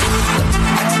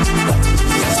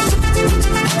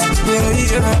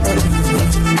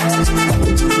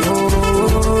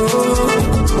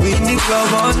 We in the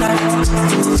club all night.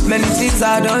 Many things I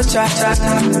don't try.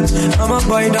 I'm a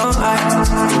boy, don't hide.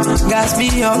 Gas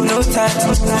me up, no time.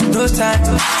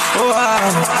 Oh,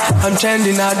 I'm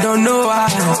trending, I don't know why.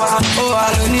 Oh,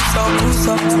 I don't need some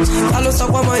kusa. I don't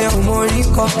stop on my own money.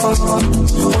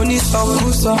 Only some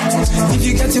kusa. If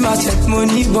you get in my check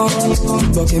money,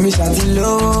 but give me shot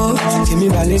low. Give me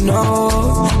valley no.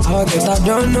 How I get, I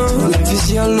don't know. Life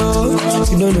is yellow.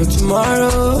 You don't know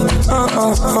tomorrow.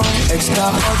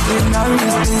 Extraordinary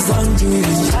things I'm doing.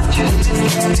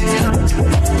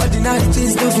 Ordinary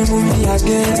things don't move me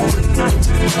again.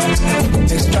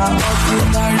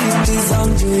 Extraordinary things I'm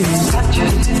doing.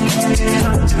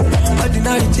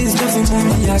 Ordinary things don't move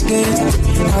me again.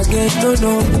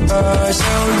 No.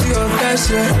 Show your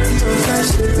fashion.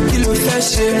 Kilo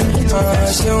fashion.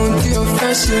 Show your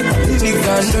fashion. Big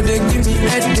man, no they give me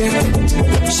headache.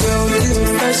 Show your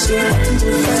fashion.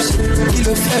 Kill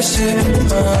a fashion,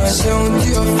 say on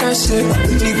your fashion.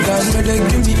 Niggas know they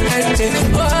give me headache.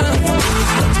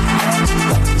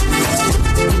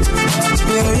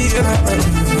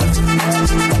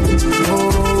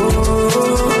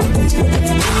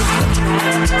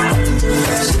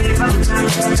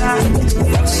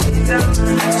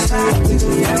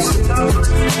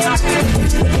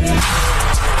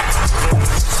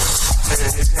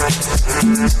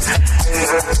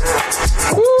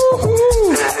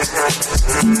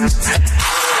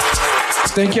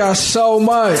 Thank y'all so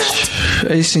much,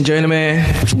 ladies and gentlemen.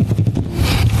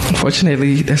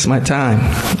 Unfortunately, that's my time.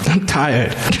 I'm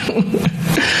tired.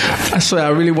 I swear I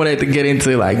really wanted to get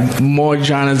into like more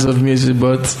genres of music,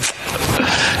 but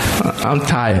I'm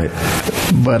tired.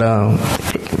 But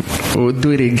we'll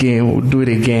do it again. We'll do it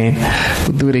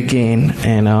again,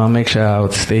 and I'll make sure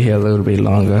I'll stay here a little bit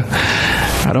longer.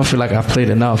 I don't feel like I've played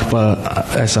enough, but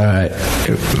that's alright.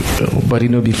 But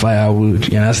it'll be fire, I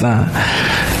would. You understand?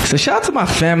 So shout out to my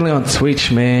family on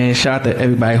Twitch, man. Shout out to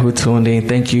everybody who tuned in.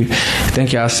 Thank you.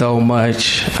 Thank y'all so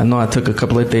much. I know I took a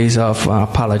couple of days off. I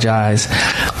apologize.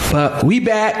 But we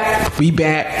back.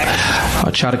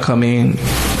 I'll try to come in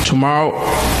tomorrow.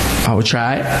 I will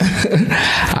try.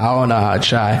 I don't know. I'll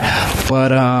try.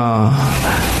 But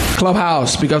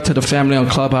Clubhouse. Big up to the family on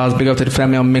Clubhouse. Big up to the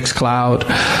family on Mixcloud.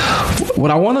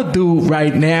 What I want to do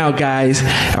right now, guys,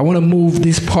 I want to move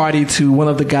this party to one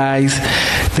of the guys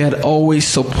that always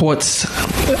supports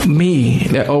me,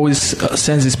 that always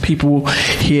sends his people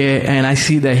here, and I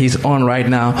see that he's on right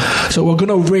now. So we're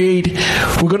gonna raid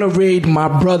my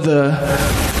brother,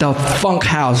 the Funk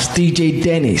House, DJ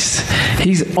Dennis.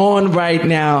 He's on right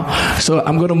now, so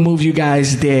I'm gonna move you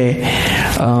guys there.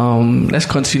 Let's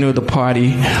continue the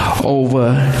party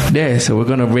over there. So we're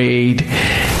gonna raid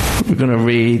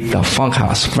the Funk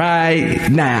House right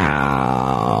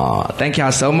now. Thank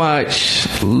y'all so much.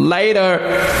 Later.